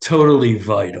totally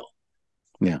vital.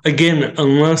 Yeah. Again,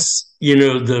 unless,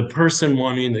 the person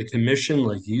wanting the commission,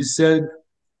 like you said,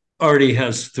 already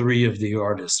has three of the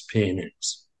artist's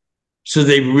paintings. So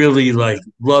they really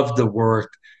love the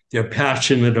work. They're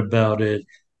passionate about it.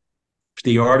 If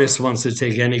the artist wants to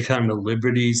take any kind of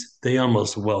liberties, they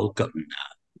almost welcome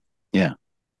that. Yeah.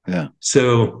 Yeah.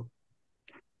 So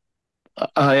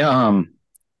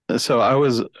I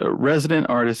was a resident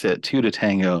artist at Two to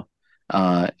Tango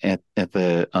at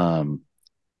the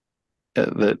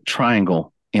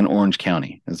Triangle in Orange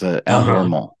County. It's an outdoor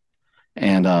mall.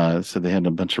 And so they had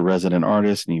a bunch of resident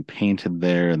artists, and you painted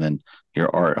there, and then your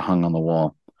art hung on the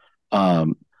wall.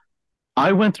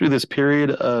 I went through this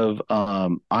period of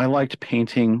I liked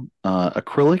painting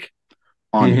acrylic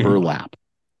on burlap,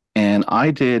 and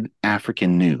I did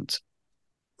African nudes.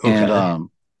 Okay. And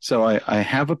so I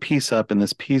have a piece up, and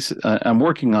this piece I'm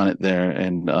working on it there,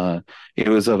 and it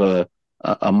was of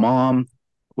a mom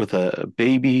with a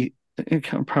baby,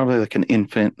 probably like an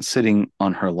infant, sitting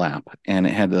on her lap, and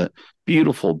it had the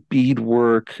beautiful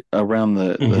beadwork around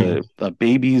the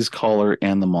baby's collar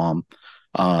and the mom.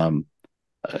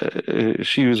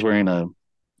 She was wearing a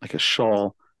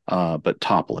shawl, but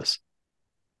topless.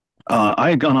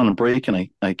 I had gone on a break, and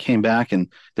I came back,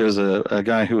 and there was a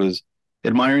guy who was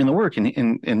admiring the work,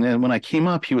 and then when I came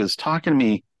up, he was talking to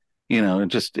me,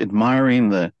 just admiring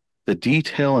the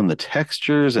detail and the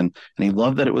textures, and he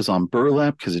loved that it was on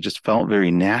burlap because it just felt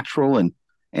very natural,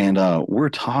 and we're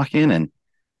talking,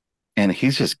 and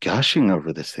he's just gushing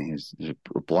over this thing. He's a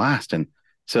blast. And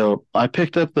so I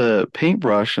picked up the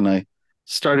paintbrush and I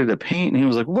started to paint, and he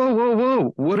was like, "Whoa, whoa,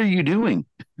 whoa, what are you doing?"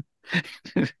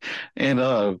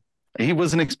 And he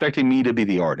wasn't expecting me to be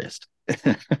the artist.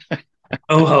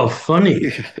 Oh, how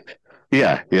funny.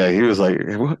 Yeah. He was like,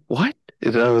 "What?"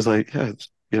 And I was like,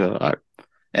 "Yeah,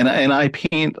 I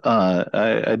paint.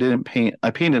 I didn't paint.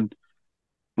 I painted.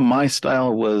 My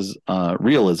style was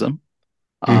realism,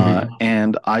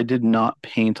 and I did not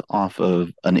paint off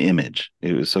of an image.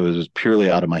 It was purely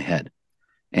out of my head,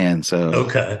 and so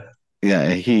okay, yeah,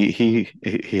 he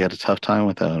had a tough time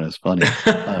with that. It was funny.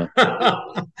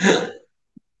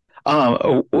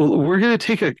 We're going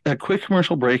to take a quick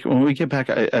commercial break. When we get back,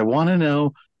 I want to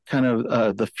know kind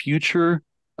of the future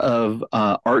of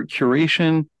art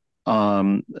curation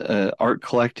art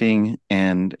collecting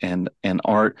and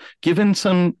art, given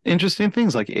some interesting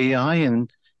things like AI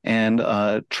and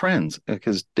trends,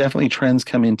 because definitely trends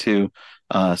come into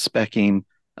speccing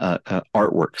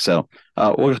artwork. So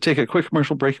we'll take a quick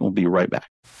commercial break and we'll be right back.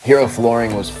 Hero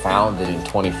Flooring was founded in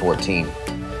 2014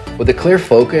 with a clear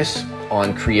focus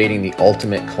on creating the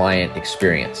ultimate client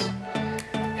experience.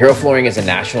 Hero Flooring is a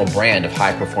national brand of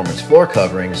high-performance floor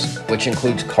coverings, which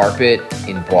includes carpet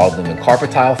in broadloom and carpet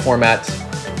tile formats,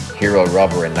 Hero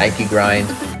rubber and Nike grind,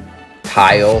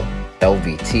 tile,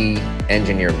 LVT,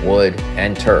 engineered wood,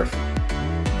 and turf.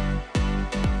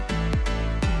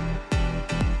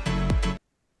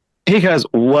 Hey guys,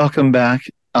 welcome back.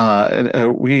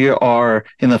 We are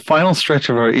in the final stretch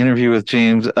of our interview with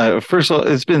James. First of all,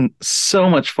 it's been so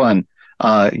much fun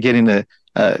getting to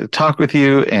talk with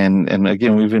you, and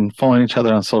again, we've been following each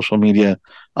other on social media,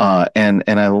 and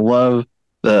I love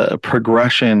the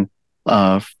progression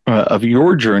of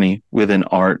your journey within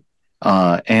art,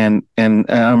 and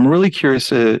I'm really curious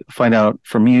to find out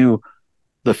from you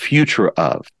the future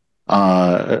of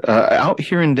out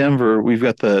here in Denver. We've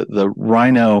got the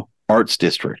Rhino Arts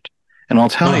District, and I'll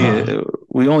tell you,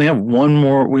 we only have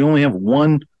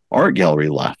one art gallery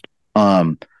left.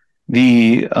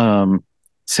 The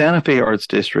Santa Fe Arts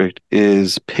District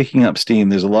is picking up steam.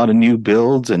 There's a lot of new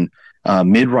builds and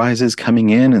mid-rises coming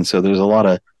in, and so there's a lot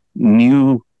of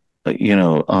new,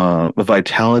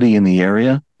 vitality in the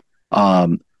area.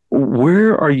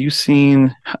 Where are you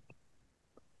seeing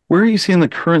the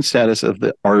current status of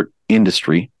the art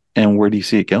industry, and where do you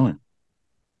see it going?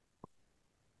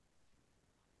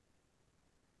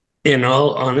 In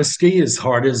all honesty, as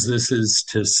hard as this is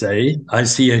to say, I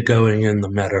see it going in the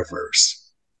metaverse.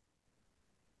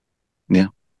 Yeah.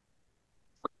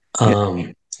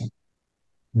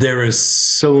 There is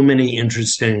so many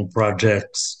interesting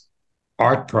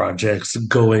art projects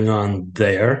going on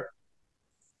there.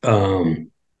 I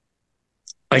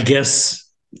guess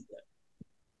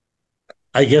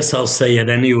I'll say it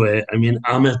anyway. I mean,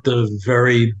 I'm at the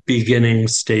very beginning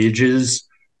stages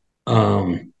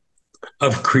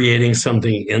of creating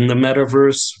something in the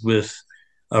metaverse with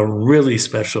a really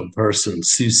special person,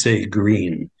 Susie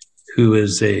Green, who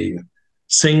is a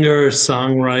singer,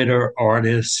 songwriter,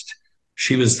 artist.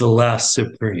 She was the last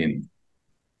Supreme.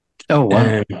 Oh, wow.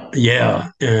 And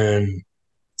yeah, and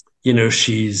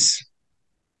she's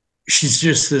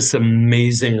just this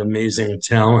amazing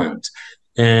talent.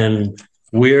 And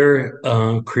we're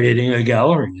creating a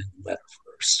gallery in the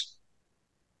metaverse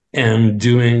and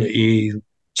doing a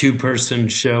 2-person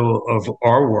show of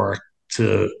our work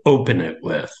to open it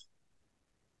with.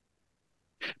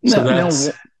 So that's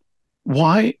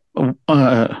why.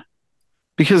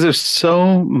 Because there's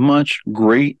so much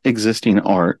great existing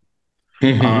art.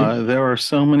 Mm-hmm. There are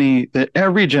so many that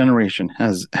every generation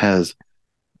has.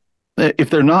 If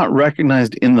they're not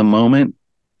recognized in the moment,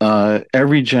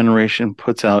 every generation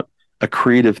puts out a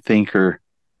creative thinker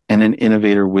and an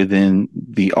innovator within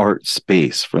the art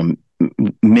space, from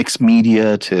mixed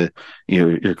media to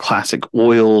your classic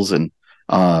oils and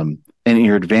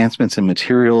your advancements in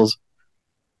materials.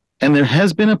 And there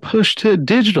has been a push to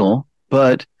digital,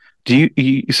 but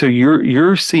so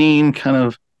you're seeing kind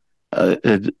of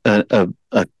a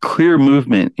clear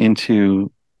movement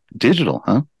into digital,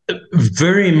 huh?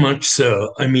 Very much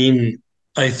so. I mean,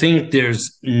 I think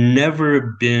there's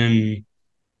never been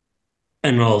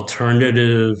an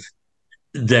alternative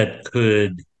that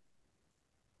could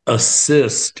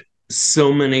assist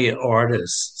so many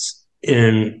artists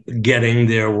in getting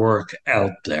their work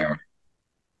out there.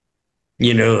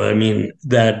 I mean,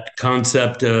 that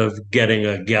concept of getting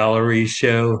a gallery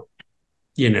show,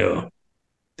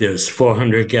 there's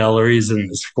 400 galleries and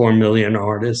there's 4 million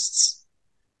artists.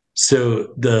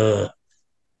 So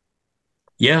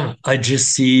I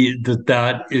just see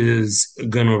that is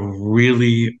going to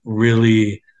really,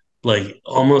 really like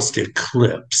almost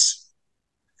eclipse.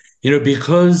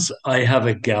 Because I have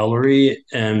a gallery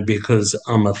and because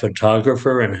I'm a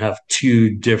photographer and have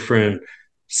 2 different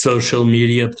social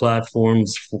media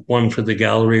platforms, one for the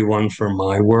gallery, one for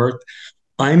my work,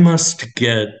 I must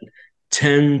get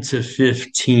 10 to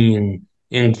 15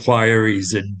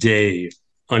 inquiries a day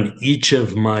on each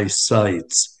of my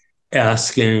sites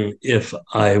asking if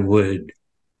I would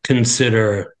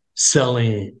consider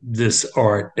selling this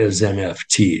art as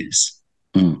NFTs.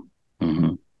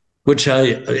 Mm-hmm. Which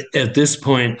at this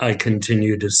point, I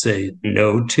continue to say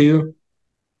no to,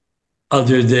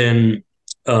 other than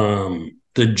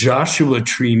the Joshua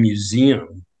Tree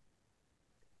Museum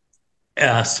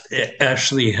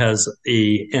actually has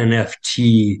a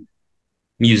NFT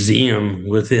museum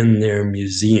within their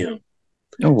museum.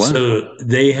 Oh, wow. So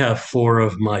they have 4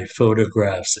 of my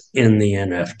photographs in the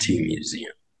NFT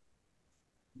museum.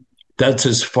 That's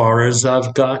as far as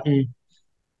I've gotten.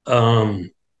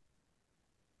 Um,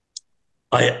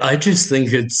 I just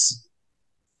think it's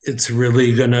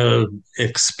really gonna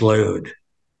explode.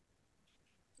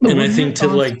 What And I are your think to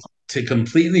thoughts? to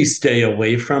completely stay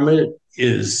away from it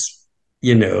is,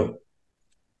 you know,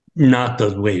 not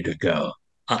the way to go.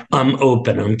 I'm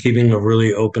open. I'm keeping a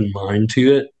really open mind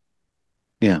to it.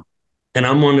 Yeah. And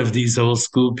I'm one of these old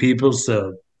school people,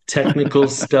 so technical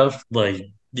stuff, like,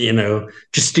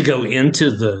 just to go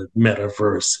into the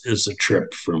metaverse is a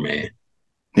trip for me.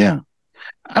 Yeah.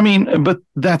 I mean, but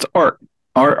that's art.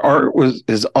 Art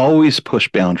is always push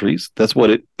boundaries. That's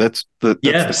the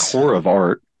Yes. core of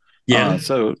art. Yeah.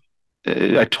 So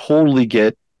I totally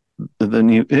get the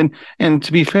new, and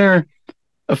to be fair,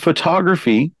 a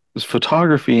photography was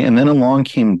photography, and then along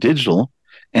came digital,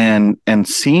 and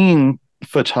seeing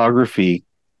photography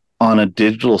on a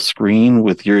digital screen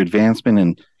with your advancement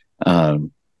in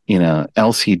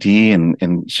LCD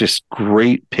and just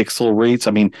great pixel rates.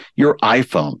 I mean, your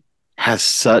iPhone has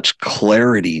such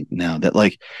clarity now that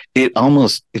like it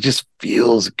just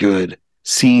feels good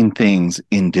seeing things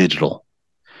in digital.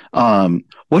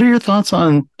 What are your thoughts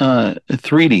on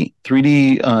 3D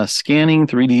scanning,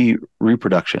 3D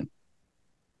reproduction?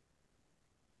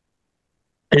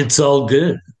 It's all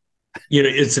good.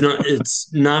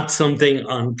 It's not something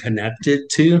I'm connected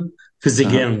to, because Uh-huh.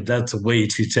 again, that's way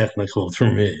too technical for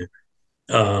me.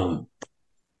 Um,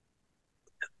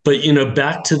 but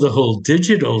back to the whole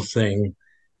digital thing,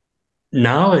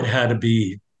 now it had to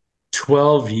be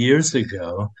 12 years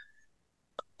ago.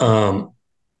 Um,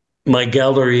 my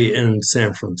gallery in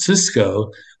San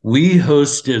Francisco, we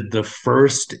hosted the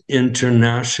first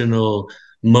international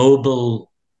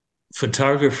mobile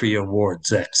photography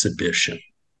awards exhibition.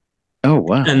 Oh,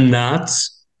 wow. And that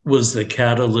was the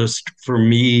catalyst for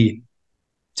me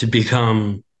to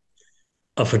become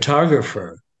a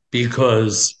photographer,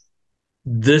 because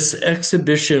this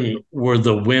exhibition were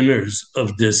the winners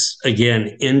of this,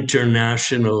 again,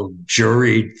 international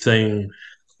juried thing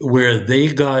where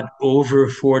they got over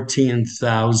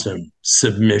 14,000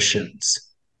 submissions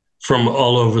from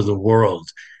all over the world.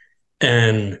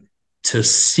 And to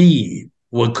see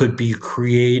what could be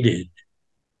created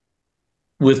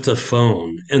with the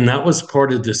phone. And that was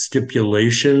part of the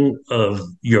stipulation of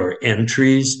your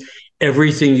entries.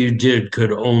 Everything you did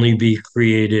could only be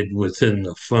created within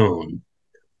the phone.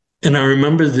 And I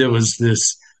remember there was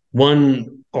this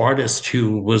one artist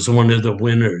who was one of the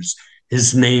winners.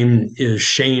 His name is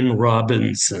Shane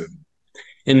Robinson.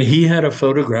 And he had a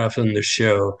photograph in the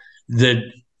show that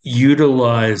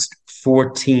utilized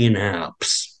 14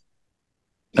 apps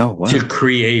Oh, wow. to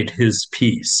create his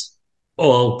piece,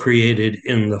 all created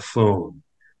in the phone.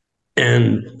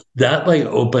 And that like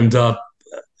opened up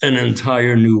an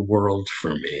entire new world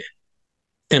for me.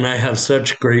 And I have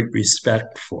such great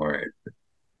respect for it.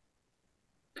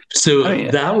 So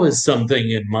that was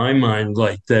something in my mind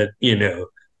like that,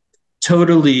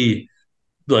 totally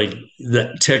like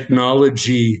that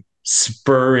technology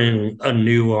spurring a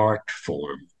new art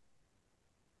form.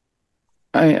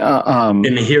 And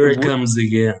here it comes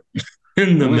again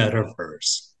in the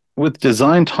metaverse. With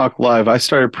Design Talk Live, I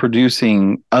started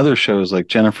producing other shows like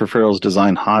Jennifer Farrell's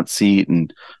Design Hot Seat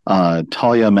and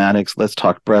Talia Maddox, Let's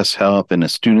Talk Breast Health and a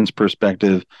student's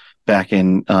perspective back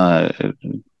in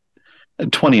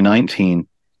 2019.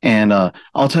 And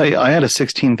I'll tell you, I had a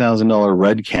 $16,000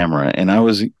 RED camera, and I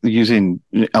was using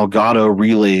Elgato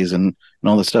relays and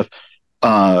all this stuff.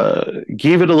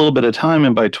 Gave it a little bit of time,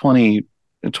 and by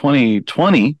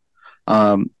 2020,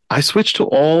 I switched to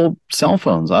all cell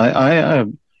phones. I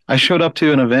showed up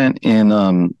to an event in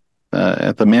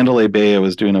at the Mandalay Bay. I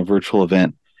was doing a virtual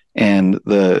event, and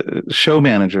the show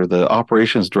manager, the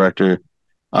operations director,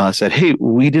 said, "Hey,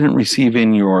 we didn't receive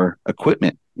in your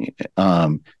equipment.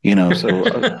 So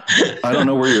I don't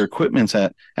know where your equipment's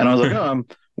at." And I was like, "Oh, I'm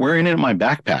wearing it in my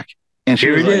backpack." And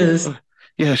she was like,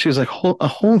 "Yeah." She was like,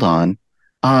 "Hold on,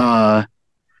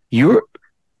 you're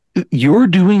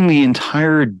doing the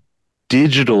entire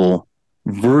digital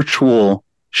virtual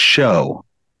show.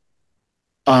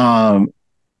 Are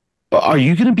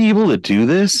you going to be able to do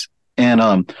this?"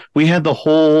 And we had the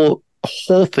whole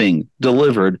thing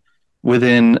delivered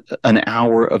within an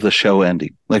hour of the show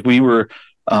ending. Like we were,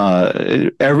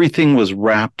 everything was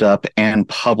wrapped up and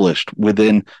published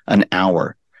within an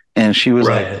hour. And she was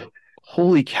like,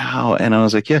 "Holy cow!" And I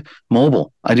was like, "Yeah,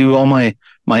 mobile. I do all my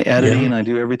editing. Yeah. I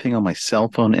do everything on my cell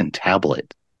phone and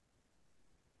tablet."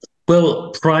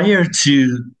 Well, prior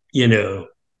to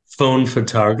phone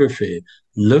photography,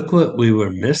 look what we were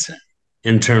missing.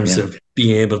 in terms Yeah. of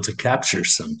being able to capture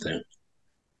something.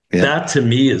 Yeah. That to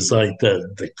me is like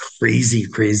the crazy,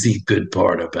 crazy good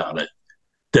part about it.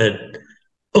 That,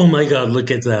 oh my God, look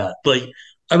at that. Like,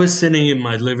 I was sitting in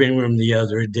my living room the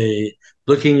other day,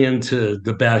 looking into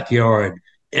the backyard,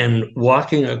 and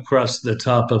walking across the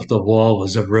top of the wall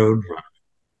was a road run.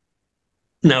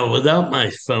 Now, without my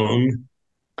phone,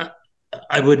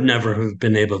 I would never have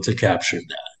been able to capture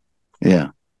that. Yeah.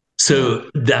 So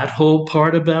that whole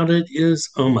part about it is,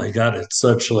 oh my God, it's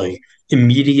such like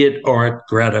immediate art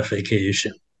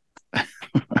gratification.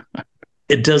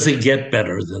 It doesn't get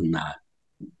better than that.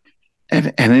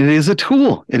 And it is a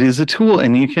tool. It is a tool,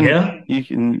 and you can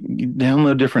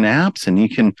download different apps, and you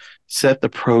can set the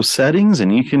pro settings,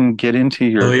 and you can get into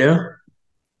your. Oh yeah.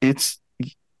 It's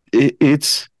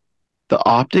the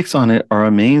optics on it are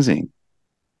amazing.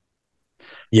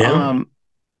 Yeah.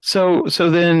 So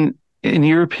then, in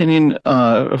your opinion,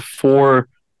 for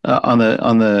on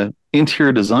the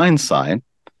interior design side,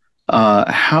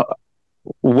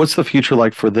 what's the future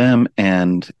like for them,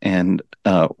 and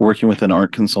working with an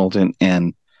art consultant,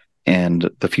 and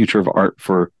the future of art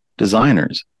for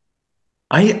designers?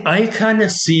 I kind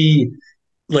of see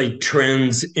like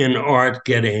trends in art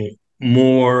getting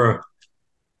more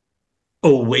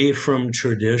away from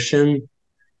tradition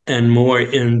and more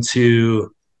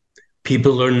into,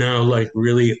 people are now like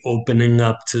really opening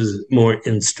up to more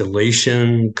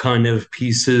installation kind of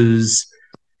pieces,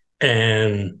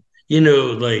 and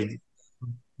like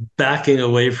backing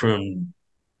away from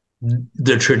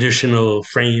the traditional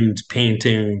framed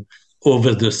painting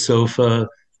over the sofa,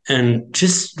 and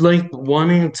just like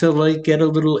wanting to like get a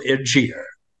little edgier.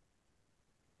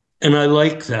 And I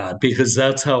like that because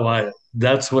that's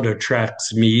what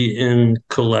attracts me in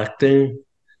collecting.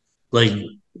 Like,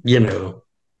 you know,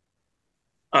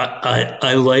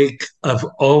 I've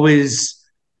always,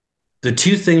 the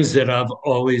two things that I've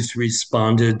always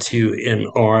responded to in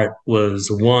art was,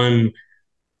 one,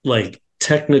 like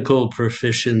technical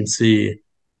proficiency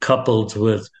coupled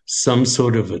with some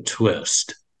sort of a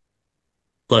twist,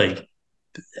 like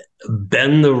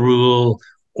bend the rule,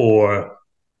 or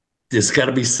there's got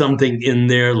to be something in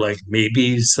there, like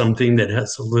maybe something that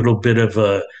has a little bit of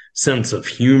a sense of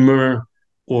humor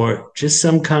or just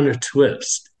some kind of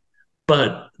twist.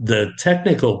 But the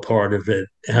technical part of it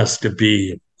has to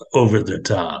be over the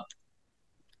top.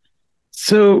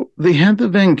 So they had the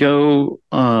Van Gogh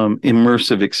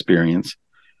immersive experience.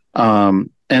 And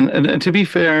to be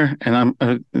fair, and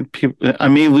I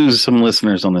may lose some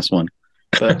listeners on this one,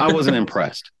 but I wasn't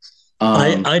impressed.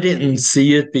 I didn't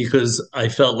see it because I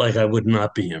felt like I would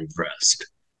not be impressed.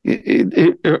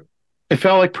 It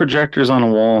felt like projectors on a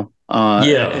wall.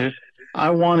 I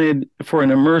wanted, for an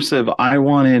immersive, I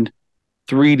wanted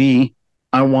 3D.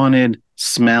 I wanted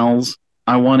smells.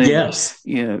 I wanted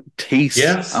taste.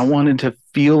 Yes. I wanted to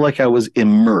feel like I was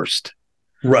immersed.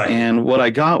 Right. And what I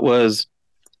got was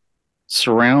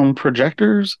surround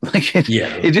projectors. Like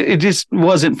it just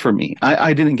wasn't for me.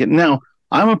 I didn't get. Now,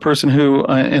 I'm a person who,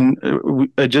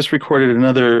 I just recorded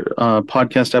another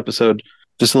podcast episode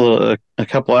just a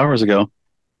couple hours ago.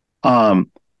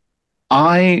 When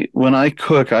I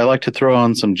cook, I like to throw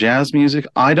on some jazz music.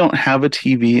 I don't have a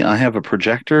TV. I have a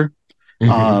projector.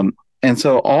 Mm-hmm. And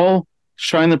so I'll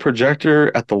shine the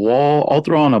projector at the wall. I'll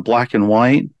throw on a black and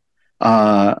white.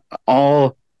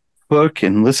 I'll cook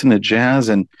and listen to jazz,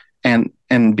 and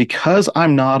because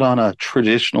I'm not on a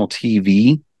traditional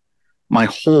TV, my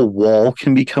whole wall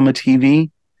can become a TV.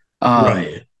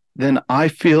 Right. Then I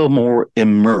feel more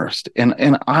immersed.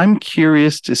 And I'm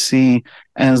curious to see,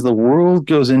 as the world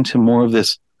goes into more of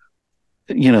this,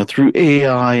 through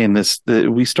AI and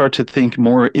we start to think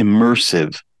more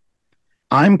immersive.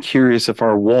 I'm curious if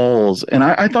our walls, and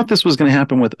I thought this was going to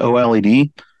happen with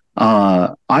OLED.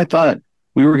 I thought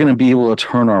we were going to be able to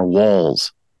turn our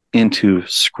walls into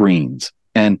screens,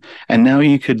 and now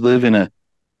you could live in an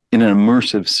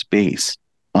immersive space.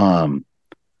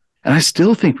 And I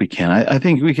still think we can. I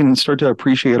think we can start to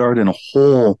appreciate art in a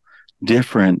whole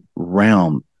different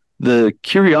realm. The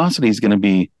curiosity is going to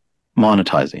be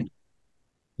monetizing.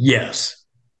 Yes,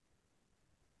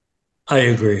 I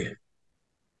agree.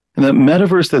 And the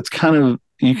metaverse, that's kind of,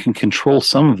 you can control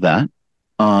some of that.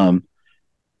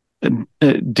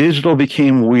 Digital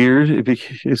became weird.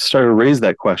 It started to raise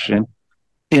that question.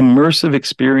 Immersive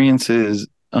experiences,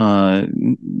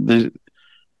 and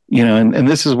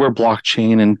this is where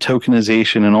blockchain and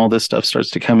tokenization and all this stuff starts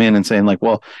to come in, and saying like,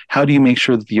 well, how do you make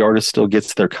sure that the artist still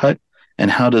gets their cut,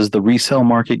 and how does the resale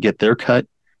market get their cut?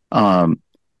 And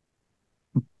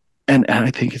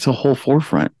I think it's a whole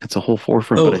forefront. It's a whole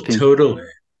forefront. Oh, but I think totally.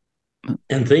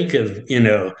 And think of,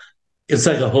 it's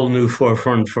like a whole new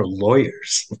forefront for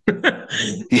lawyers.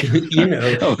 You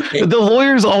know, Oh, the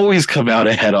lawyers always come out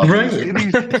ahead on right.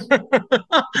 these.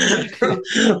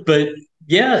 But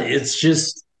yeah, it's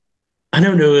just, I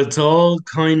don't know, it's all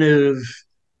kind of,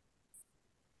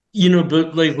 you know,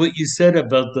 but like what you said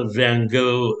about the Van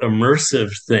Gogh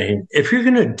immersive thing, if you're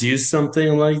going to do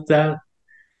something like that,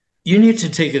 you need to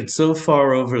take it so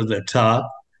far over the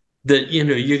top that, you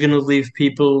know, you're going to leave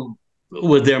people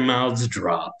with their mouths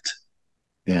dropped.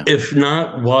 Yeah. If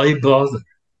not, why bother?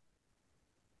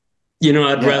 You know,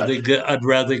 Yeah. I'd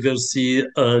rather go see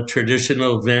a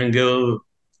traditional Van Gogh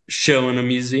show in a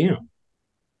museum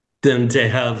than to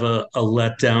have a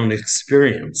letdown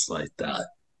experience like that.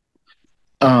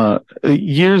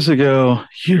 Years ago,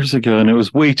 and it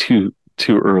was way too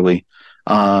early.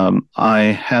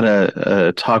 I had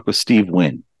a talk with Steve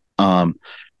Wynn.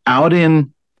 Out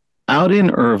in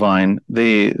Irvine,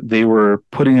 they were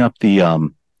putting up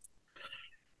the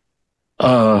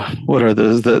what are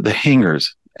those, the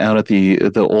hangars out at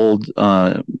the old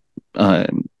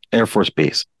Air Force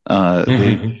base.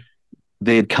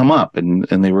 They had come up and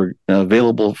they were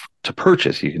available to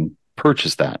purchase. You can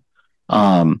purchase that.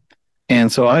 And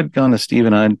so I'd gone to Steve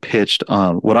and I'd pitched,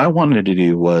 what I wanted to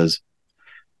do was,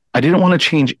 I didn't want to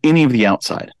change any of the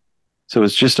outside. So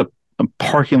it's just a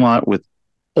parking lot with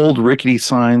old rickety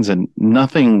signs and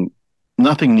nothing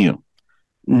new.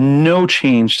 No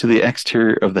change to the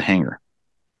exterior of the hangar.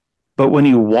 But when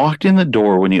you walked in the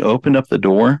door, when you opened up the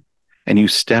door and you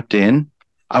stepped in,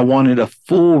 I wanted a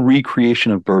full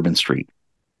recreation of Bourbon Street.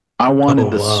 I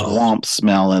wanted the swamp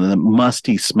smell and the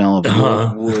musty smell of the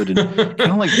old wood, and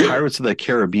kind of like Pirates of the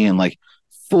Caribbean, like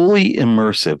fully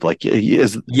immersive. Like,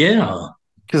 yeah,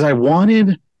 because I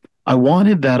wanted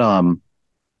that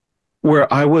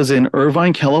where I was in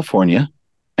Irvine, California,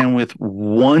 and with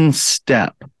one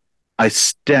step, I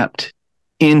stepped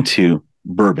into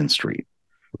Bourbon Street.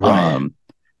 Right.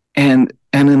 And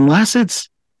unless it's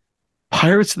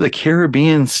Pirates of the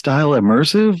Caribbean style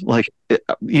immersive, like,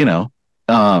 you know.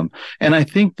 And I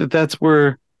think that's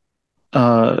where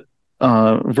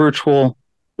virtual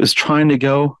is trying to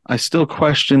go. I still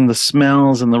question the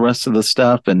smells and the rest of the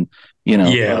stuff, and you know,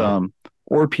 yeah.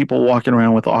 Or people walking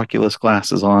around with Oculus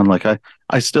glasses on. Like I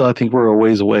think we're a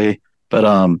ways away, but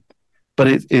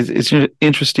it's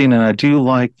interesting, and I do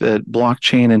like that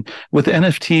blockchain. And with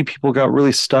NFT, people got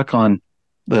really stuck on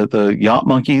the yacht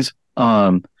monkeys,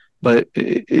 but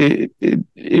it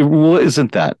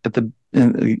isn't that at the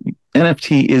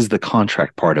NFT is the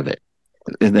contract part of it,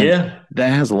 and then that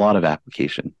has a lot of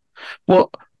application.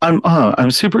 Well,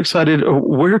 I'm super excited.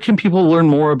 Where can people learn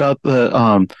more about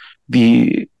your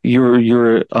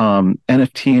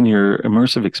NFT and your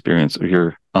immersive experience? Or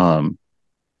your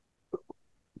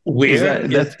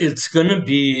it's going to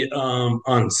be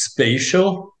on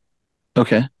Spatial.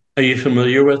 Okay. Are you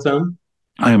familiar with them?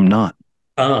 I am not.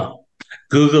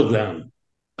 Google them.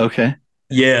 Okay.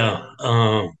 Yeah.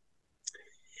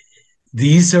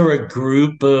 These are a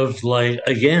group of, like,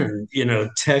 again, you know,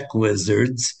 tech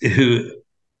wizards who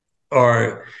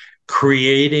are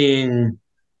creating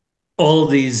all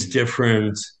these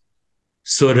different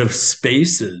sort of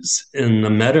spaces in the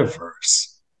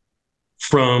metaverse,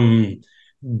 from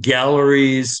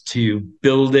galleries to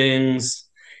buildings.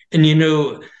 And, you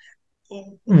know,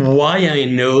 why I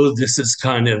know this is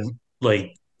kind of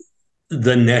like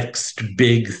the next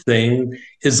big thing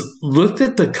is look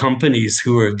at the companies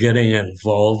who are getting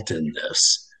involved in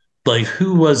this. Like,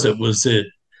 who was it? Was it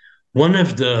one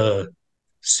of the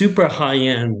super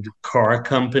high-end car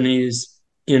companies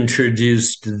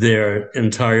introduced their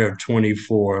entire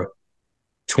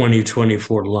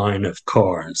 2024 line of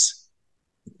cars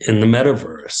in the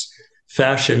metaverse?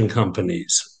 Fashion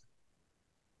companies.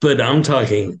 But I'm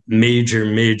talking major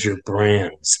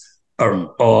brands are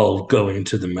all going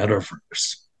to the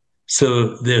metaverse.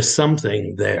 So there's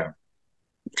something there.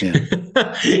 Yeah.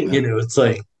 You know, it's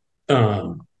like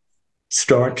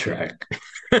Star Trek.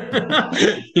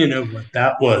 You know what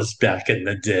that was back in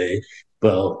the day.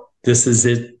 Well, this is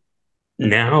it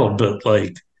now, but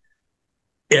like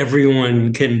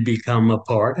everyone can become a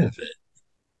part of it.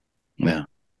 Yeah.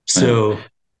 So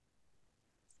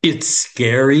it's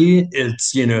scary.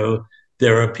 It's, you know,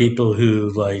 there are people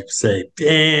who like say,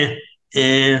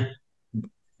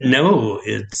 no,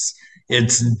 it's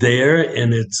there,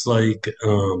 and it's like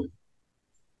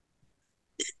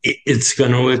it's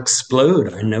going to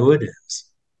explode. I know it is.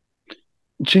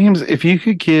 James, if you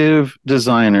could give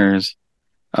designers,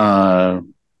 I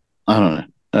don't know,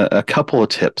 a couple of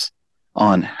tips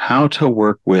on how to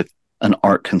work with an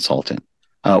art consultant,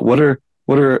 what are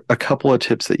a couple of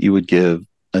tips that you would give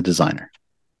a designer?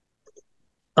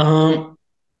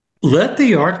 let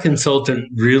the art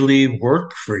consultant really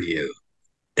work for you.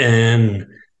 And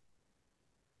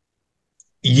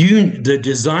the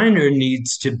designer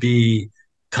needs to be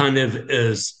kind of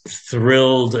as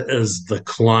thrilled as the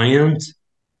client,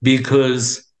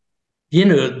 because,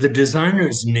 the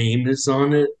designer's name is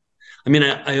on it. I mean,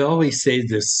 I always say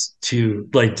this to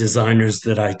like designers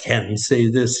that I can say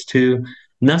this to.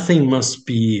 Nothing must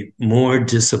be more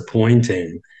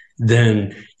disappointing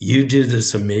than you do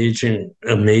this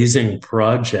amazing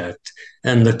project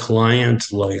and the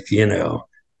client, like,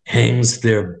 hangs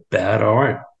their bad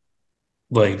art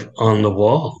like on the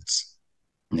walls.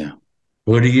 Yeah.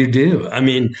 What do you do? I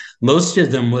mean, most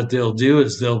of them, what they'll do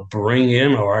is they'll bring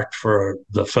in art for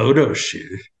the photo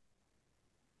shoot.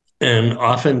 And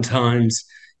oftentimes,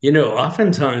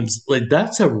 like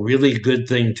that's a really good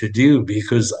thing to do,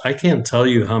 because I can't tell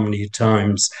you how many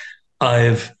times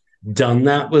I've done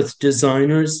that with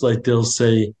designers. Like they'll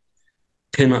say,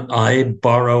 can I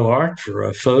borrow art for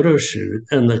a photo shoot?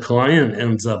 And the client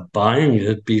ends up buying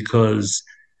it because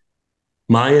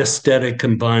my aesthetic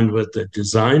combined with the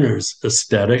designer's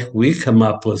aesthetic, we come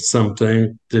up with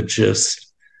something that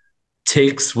just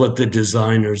takes what the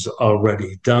designer's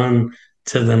already done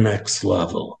to the next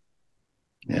level.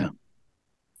 Yeah.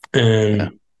 And yeah.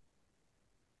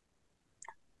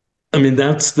 I mean,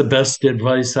 that's the best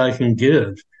advice I can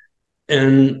give.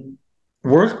 And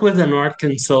work with an art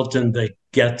consultant that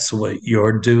gets what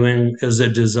you're doing as a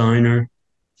designer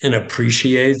and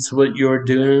appreciates what you're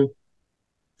doing.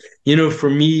 For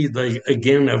me, like,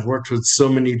 again, I've worked with so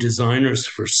many designers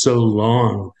for so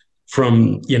long,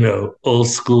 from, old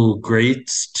school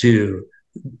greats to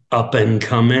up and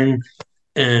coming,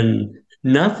 and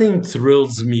nothing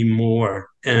thrills me more.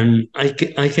 And I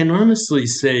can honestly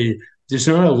say there's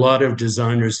not a lot of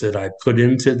designers that I put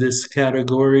into this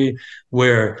category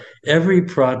where every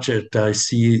project I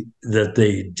see that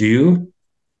they do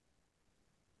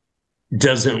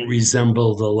doesn't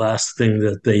resemble the last thing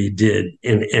that they did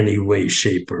in any way,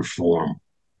 shape, or form.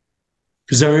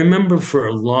 Because I remember for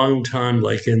a long time,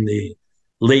 like in the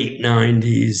late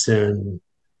 90s and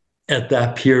at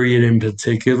that period in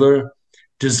particular,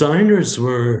 designers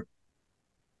were,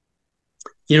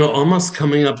 almost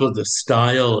coming up with a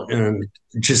style and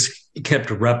just kept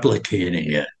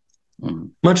replicating it. Mm-hmm.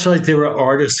 Much like there are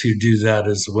artists who do that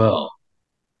as well.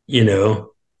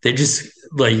 They just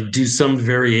like do some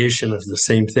variation of the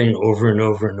same thing over and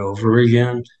over and over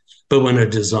again. But when a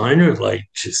designer like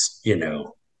just,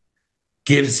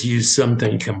 gives you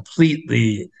something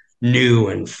completely new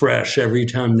and fresh every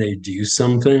time they do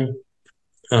something,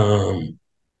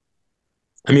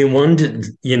 I mean,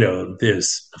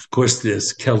 there's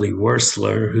Kelly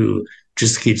Wearstler, who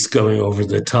just keeps going over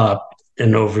the top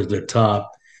and over the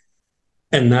top.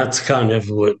 And that's kind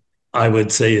of what I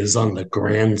would say is on the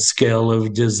grand scale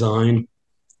of design.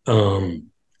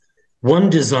 One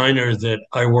designer that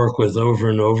I work with over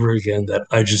and over again that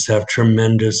I just have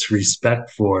tremendous respect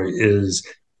for is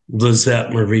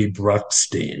Lisette Marie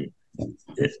Bruckstein,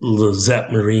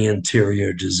 Lisette Marie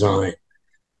Interior Design.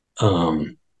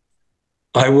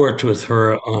 I worked with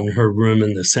her on her room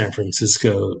in the San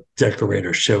Francisco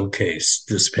Decorator Showcase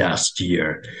this past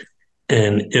year.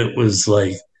 And it was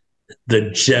like the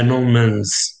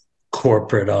gentleman's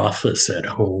corporate office at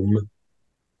home.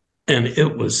 And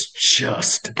it was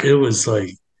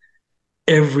like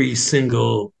every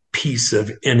single piece of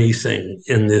anything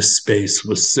in this space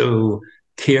was so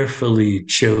carefully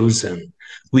chosen.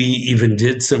 We even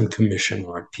did some commission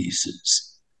art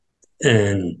pieces.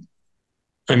 And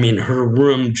I mean, her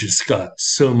room just got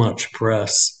so much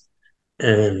press.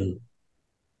 And,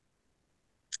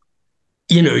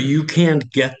 you can't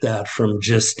get that from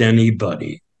just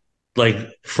anybody, like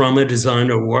from a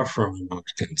designer or from an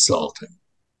art consultant,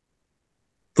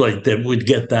 like that would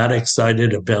get that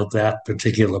excited about that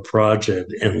particular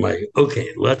project and like,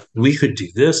 okay, we could do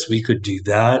this, we could do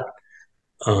that.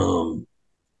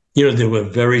 There were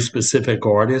very specific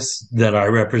artists that I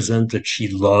represent that she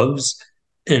loves,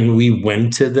 and we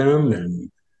went to them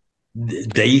and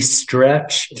they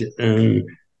stretched, and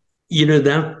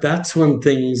that's when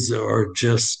things are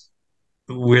just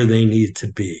where they need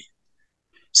to be.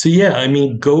 So yeah, I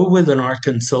mean, go with an art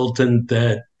consultant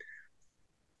that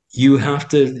you have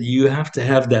to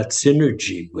have that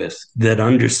synergy with, that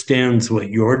understands what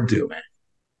you're doing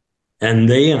and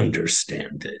they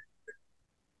understand it.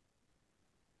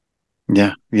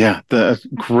 Yeah, the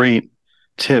great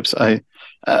tips.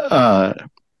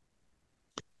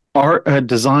 Art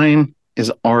design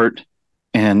is art,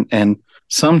 and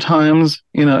sometimes,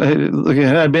 look,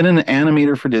 had I been an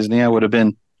animator for Disney, I would have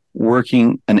been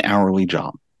working an hourly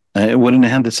job. It wouldn't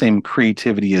have had the same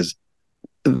creativity as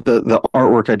the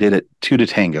artwork I did at Two to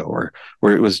Tango,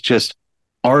 where it was just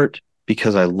art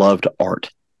because I loved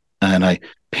art, and I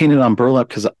painted on burlap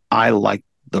because I liked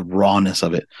the rawness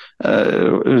of it.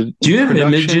 Do you have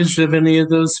images of any of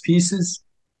those pieces?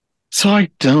 So I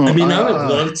don't. I mean, I would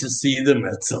love to see them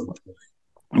at some point.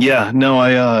 Yeah, no,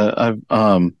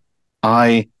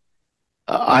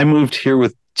 I moved here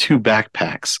with 2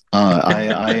 backpacks.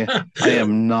 I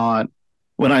am not.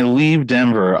 When I leave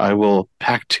Denver, I will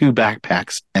pack 2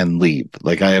 backpacks and leave.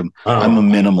 Like I'm a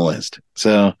minimalist.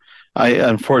 So I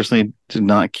unfortunately do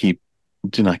not keep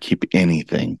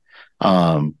anything.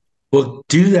 Well,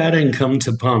 do that and come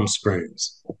to Palm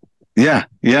Springs. Yeah.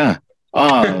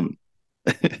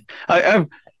 I've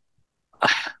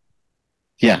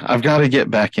got to get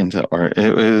back into art.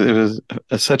 It was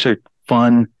such a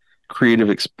fun, creative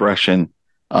expression,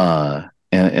 and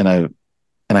I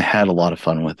had a lot of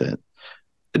fun with it.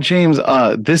 James,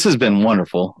 this has been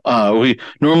wonderful. I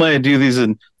do these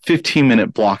in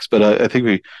 15-minute blocks, but I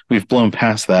think we've blown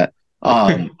past that.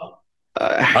 I've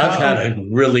had a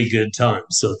really good time,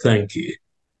 so thank you.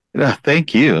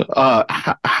 Thank you.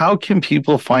 How can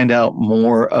people find out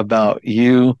more about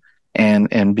you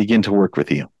and begin to work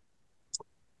with you?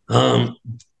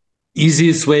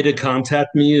 Easiest way to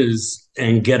contact me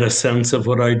and get a sense of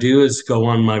what I do is go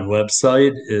on my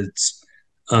website. It's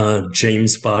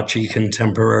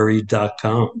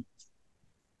jamesbacchicontemporary.com.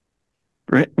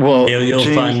 Right. Well,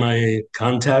 you'll find my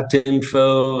contact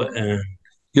info, and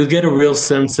you'll get a real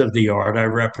sense of the art I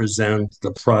represent,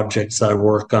 the projects I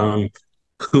work on,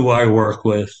 who I work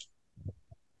with.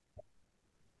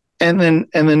 And then,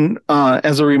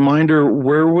 as a reminder,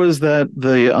 where was that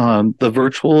the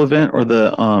virtual event, or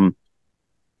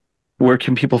where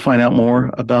can people find out more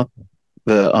about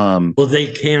the? Well,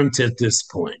 they can't at this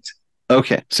point.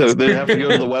 Okay, so they have to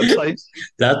go to the website.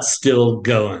 That's still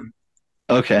going.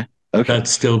 Okay.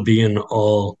 That's still being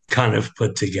all kind of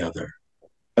put together.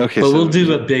 Okay, but we'll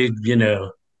do a big,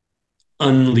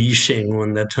 unleashing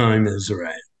when the time is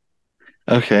right.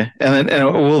 Okay, and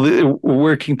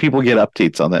where can people get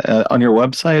updates on that? On your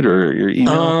website or your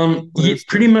email?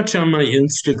 Pretty much on my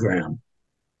Instagram.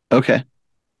 Okay,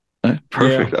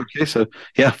 perfect. Yeah. Okay, so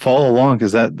follow along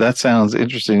because that sounds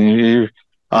interesting.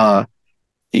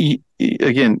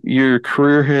 Again, your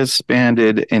career has spanned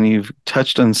and you've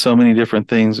touched on so many different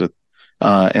things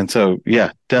and so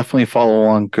definitely follow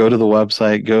along. Go to the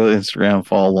website, go to Instagram,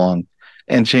 follow along.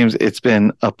 And James, it's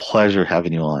been a pleasure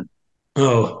having you on.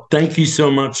 Oh, thank you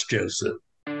so much, Joseph.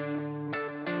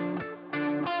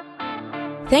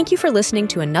 Thank you for listening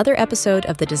to another episode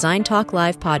of the Design Talk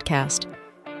Live podcast.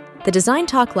 The Design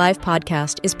Talk Live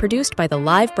podcast is produced by the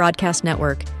Live Broadcast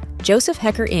Network, Joseph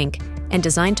Haecker Inc., and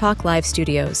Design Talk Live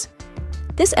Studios.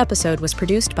 This episode was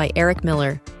produced by Eric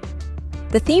Miller.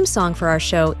 The theme song for our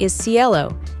show is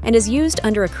Cielo and is used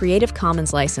under a Creative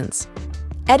Commons license.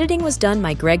 Editing was done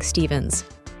by Greg Stevens.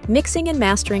 Mixing and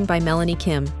mastering by Melanie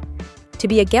Kim. To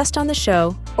be a guest on the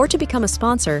show or to become a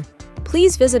sponsor,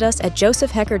 please visit us at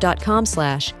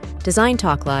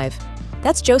josephhaecker.com/DesignTalkLive.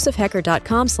 That's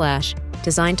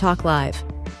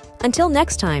josephhaecker.com/DesignTalkLive. Until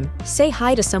next time, say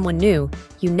hi to someone new.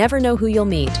 You never know who you'll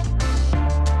meet.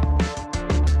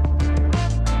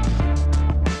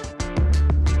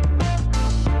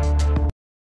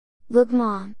 Look,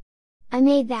 Mom. I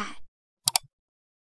made that.